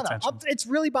guy any attention? It's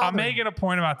really bothering. I'm making a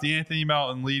point about DeAnthony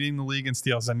Melton leading the league in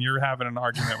steals, and you're having an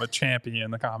argument with Champy in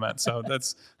the comments. So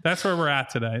that's where we're at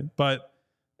today. But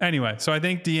anyway, so I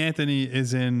think DeAnthony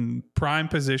is in prime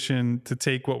position to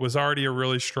take what was already a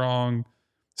really strong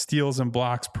steals and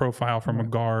blocks profile from a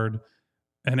guard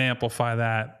and amplify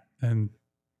that. And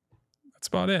that's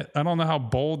about it. I don't know how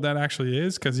bold that actually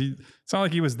is, because it's not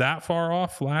like he was that far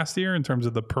off last year in terms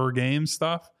of the per game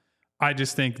stuff. I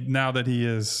just think now that he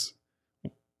is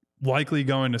likely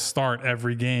going to start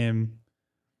every game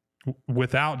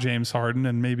without James Harden,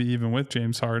 and maybe even with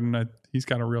James Harden, he's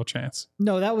got a real chance.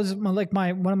 No, that was like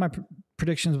one of my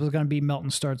predictions was going to be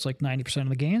Melton starts like 90% of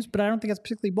the games, but I don't think that's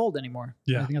particularly bold anymore.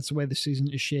 Yeah. I think that's the way the season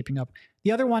is shaping up.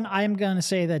 The other one, I am going to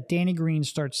say that Danny Green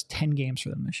starts 10 games for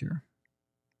them this year.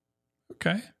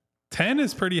 Okay. 10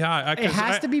 is pretty high. It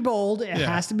has to be bold. It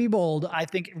has to be bold. I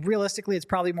think realistically it's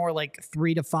probably more like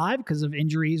 3 to 5 because of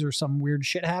injuries or some weird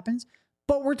shit happens.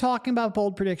 But we're talking about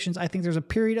bold predictions. I think there's a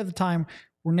period of the time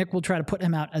where Nick will try to put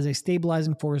him out as a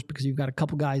stabilizing force because you've got a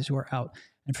couple guys who are out.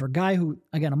 And for a guy who,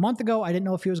 again, a month ago, I didn't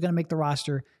know if he was going to make the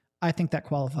roster, I think that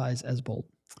qualifies as bold.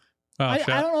 I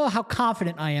don't know how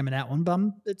confident I am in that one, but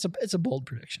it's a bold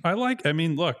prediction. I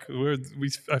mean, look,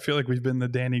 I feel like we've been the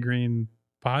Danny Green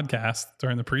podcast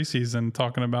during the preseason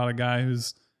talking about a guy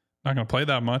who's not going to play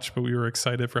that much, but we were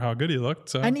excited for how good he looked.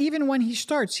 So. And even when he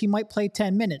starts, he might play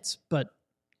 10 minutes, but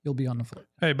you'll be on the floor.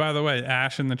 Hey, by the way,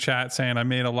 Ash in the chat saying I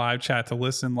made a live chat to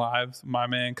listen live. My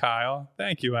man Kyle.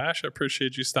 Thank you, Ash. I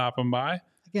appreciate you stopping by.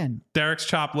 Again, Derek's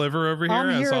chopped liver over here,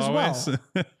 I'm here as always.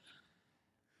 well.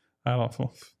 I don't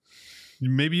know.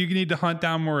 Maybe you need to hunt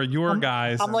down more of your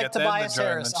guys. I'm like Tobias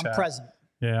Harris. I'm present.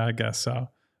 Yeah, I guess so. All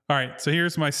right. So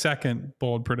here's my second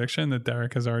bold prediction that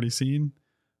Derek has already seen.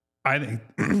 I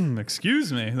think,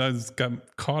 excuse me, I just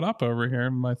got caught up over here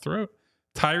in my throat.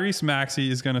 Tyrese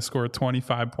Maxey is going to score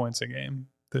 25 points a game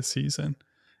this season.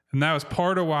 And that was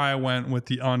part of why I went with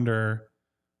the under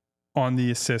on the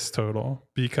assist total,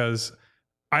 because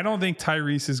I don't think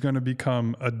Tyrese is going to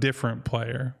become a different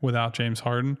player without James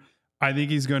Harden. I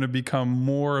think he's going to become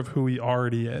more of who he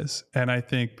already is. And I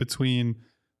think between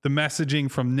the messaging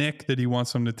from Nick that he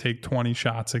wants him to take 20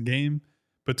 shots a game,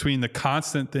 between the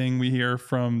constant thing we hear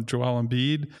from Joel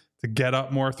Embiid to get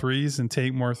up more threes and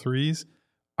take more threes,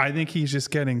 I think he's just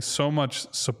getting so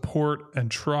much support and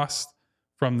trust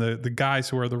from the guys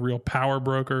who are the real power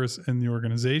brokers in the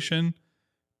organization.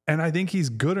 And I think he's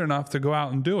good enough to go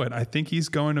out and do it. I think he's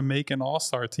going to make an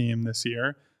all-star team this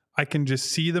year. I can just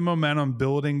see the momentum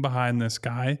building behind this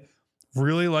guy.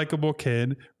 Really likable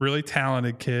kid, really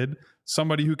talented kid,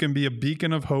 somebody who can be a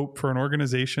beacon of hope for an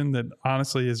organization that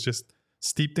honestly is just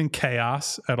steeped in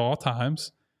chaos at all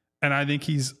times. And I think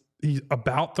he's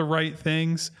about the right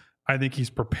things. I think he's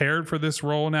prepared for this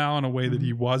role now in a way that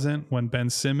he wasn't when Ben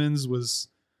Simmons was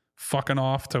fucking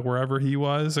off to wherever he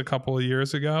was a couple of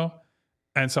years ago.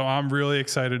 And so I'm really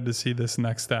excited to see this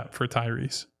next step for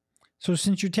Tyrese. So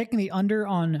since you're taking the under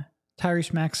on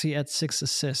Tyrese Maxey at 6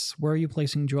 assists, where are you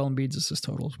placing Joel Embiid's assist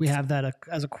totals? We have that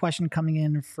as a question coming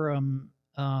in from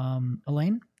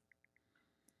Elaine.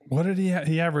 What did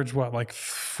he averaged what, like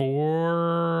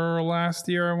 4 last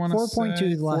year, I want to say?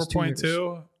 4.2 the last 2 years.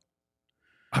 4.2.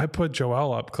 I put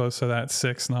Joel up close to that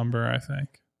 6 number, I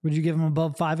think. Would you give him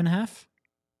above 5.5?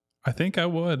 I think I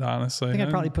would, honestly. I think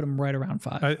I'd probably put him right around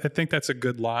 5. I think that's a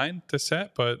good line to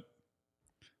set, but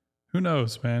who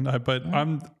knows, man?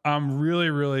 I'm really,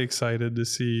 really excited to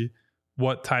see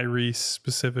what Tyrese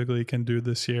specifically can do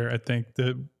this year. I think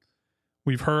that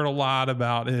we've heard a lot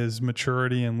about his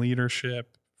maturity and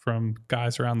leadership from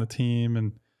guys around the team.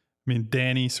 And I mean,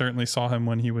 Danny certainly saw him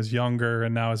when he was younger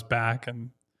and now is back.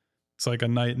 And it's like a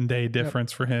night and day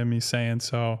difference for him, he's saying.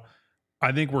 So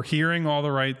I think we're hearing all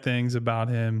the right things about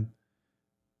him.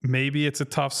 Maybe it's a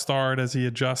tough start as he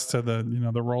adjusts to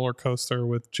the roller coaster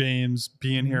with James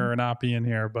being here or not being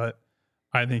here, but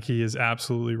I think he is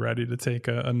absolutely ready to take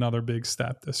another big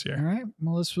step this year. All right.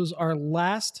 Well, this was our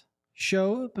last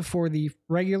show before the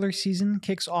regular season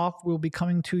kicks off. We'll be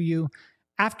coming to you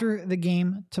after the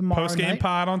game tomorrow. Post-game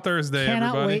pod on Thursday,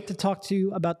 Cannot wait to talk to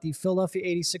you about the Philadelphia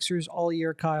 86ers all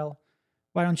year, Kyle.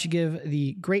 Why don't you give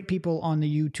the great people on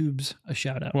the YouTubes a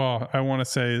shout out? Well, I want to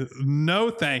say no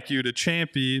thank you to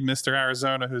Champy, Mr.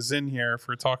 Arizona, who's in here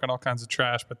for talking all kinds of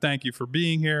trash, but thank you for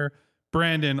being here.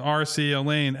 Brandon, RC,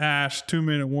 Elaine, Ash, 2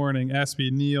 Minute Warning,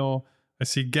 SB, Neil. I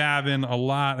see Gavin a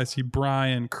lot. I see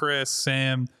Brian, Chris,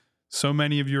 Sam. So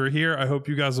many of you are here. I hope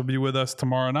you guys will be with us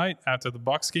tomorrow night after the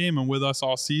Bucks game and with us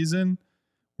all season.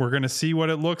 We're going to see what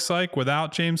it looks like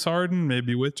without James Harden,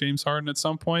 maybe with James Harden at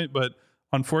some point, but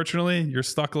unfortunately, you're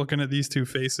stuck looking at these two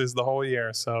faces the whole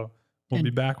year. So we'll be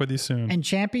back with you soon. And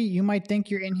Champy, you might think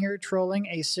you're in here trolling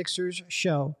a Sixers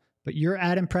show, but your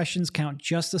ad impressions count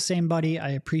just the same, buddy.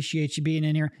 I appreciate you being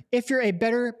in here. If you're a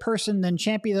better person than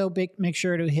Champy, though, make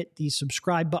sure to hit the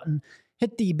subscribe button,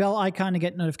 hit the bell icon to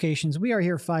get notifications. We are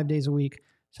here 5 days a week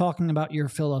talking about your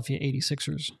Philadelphia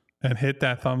 86ers. And hit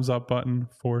that thumbs up button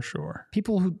for sure.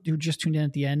 People who just tuned in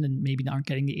at the end and maybe aren't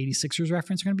getting the 86ers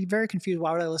reference are going to be very confused.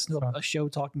 Why would I listen to a show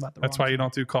talking about the That's why you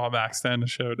don't do callbacks to end the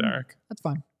show, Derek. That's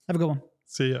fine. Have a good one.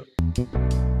 See ya.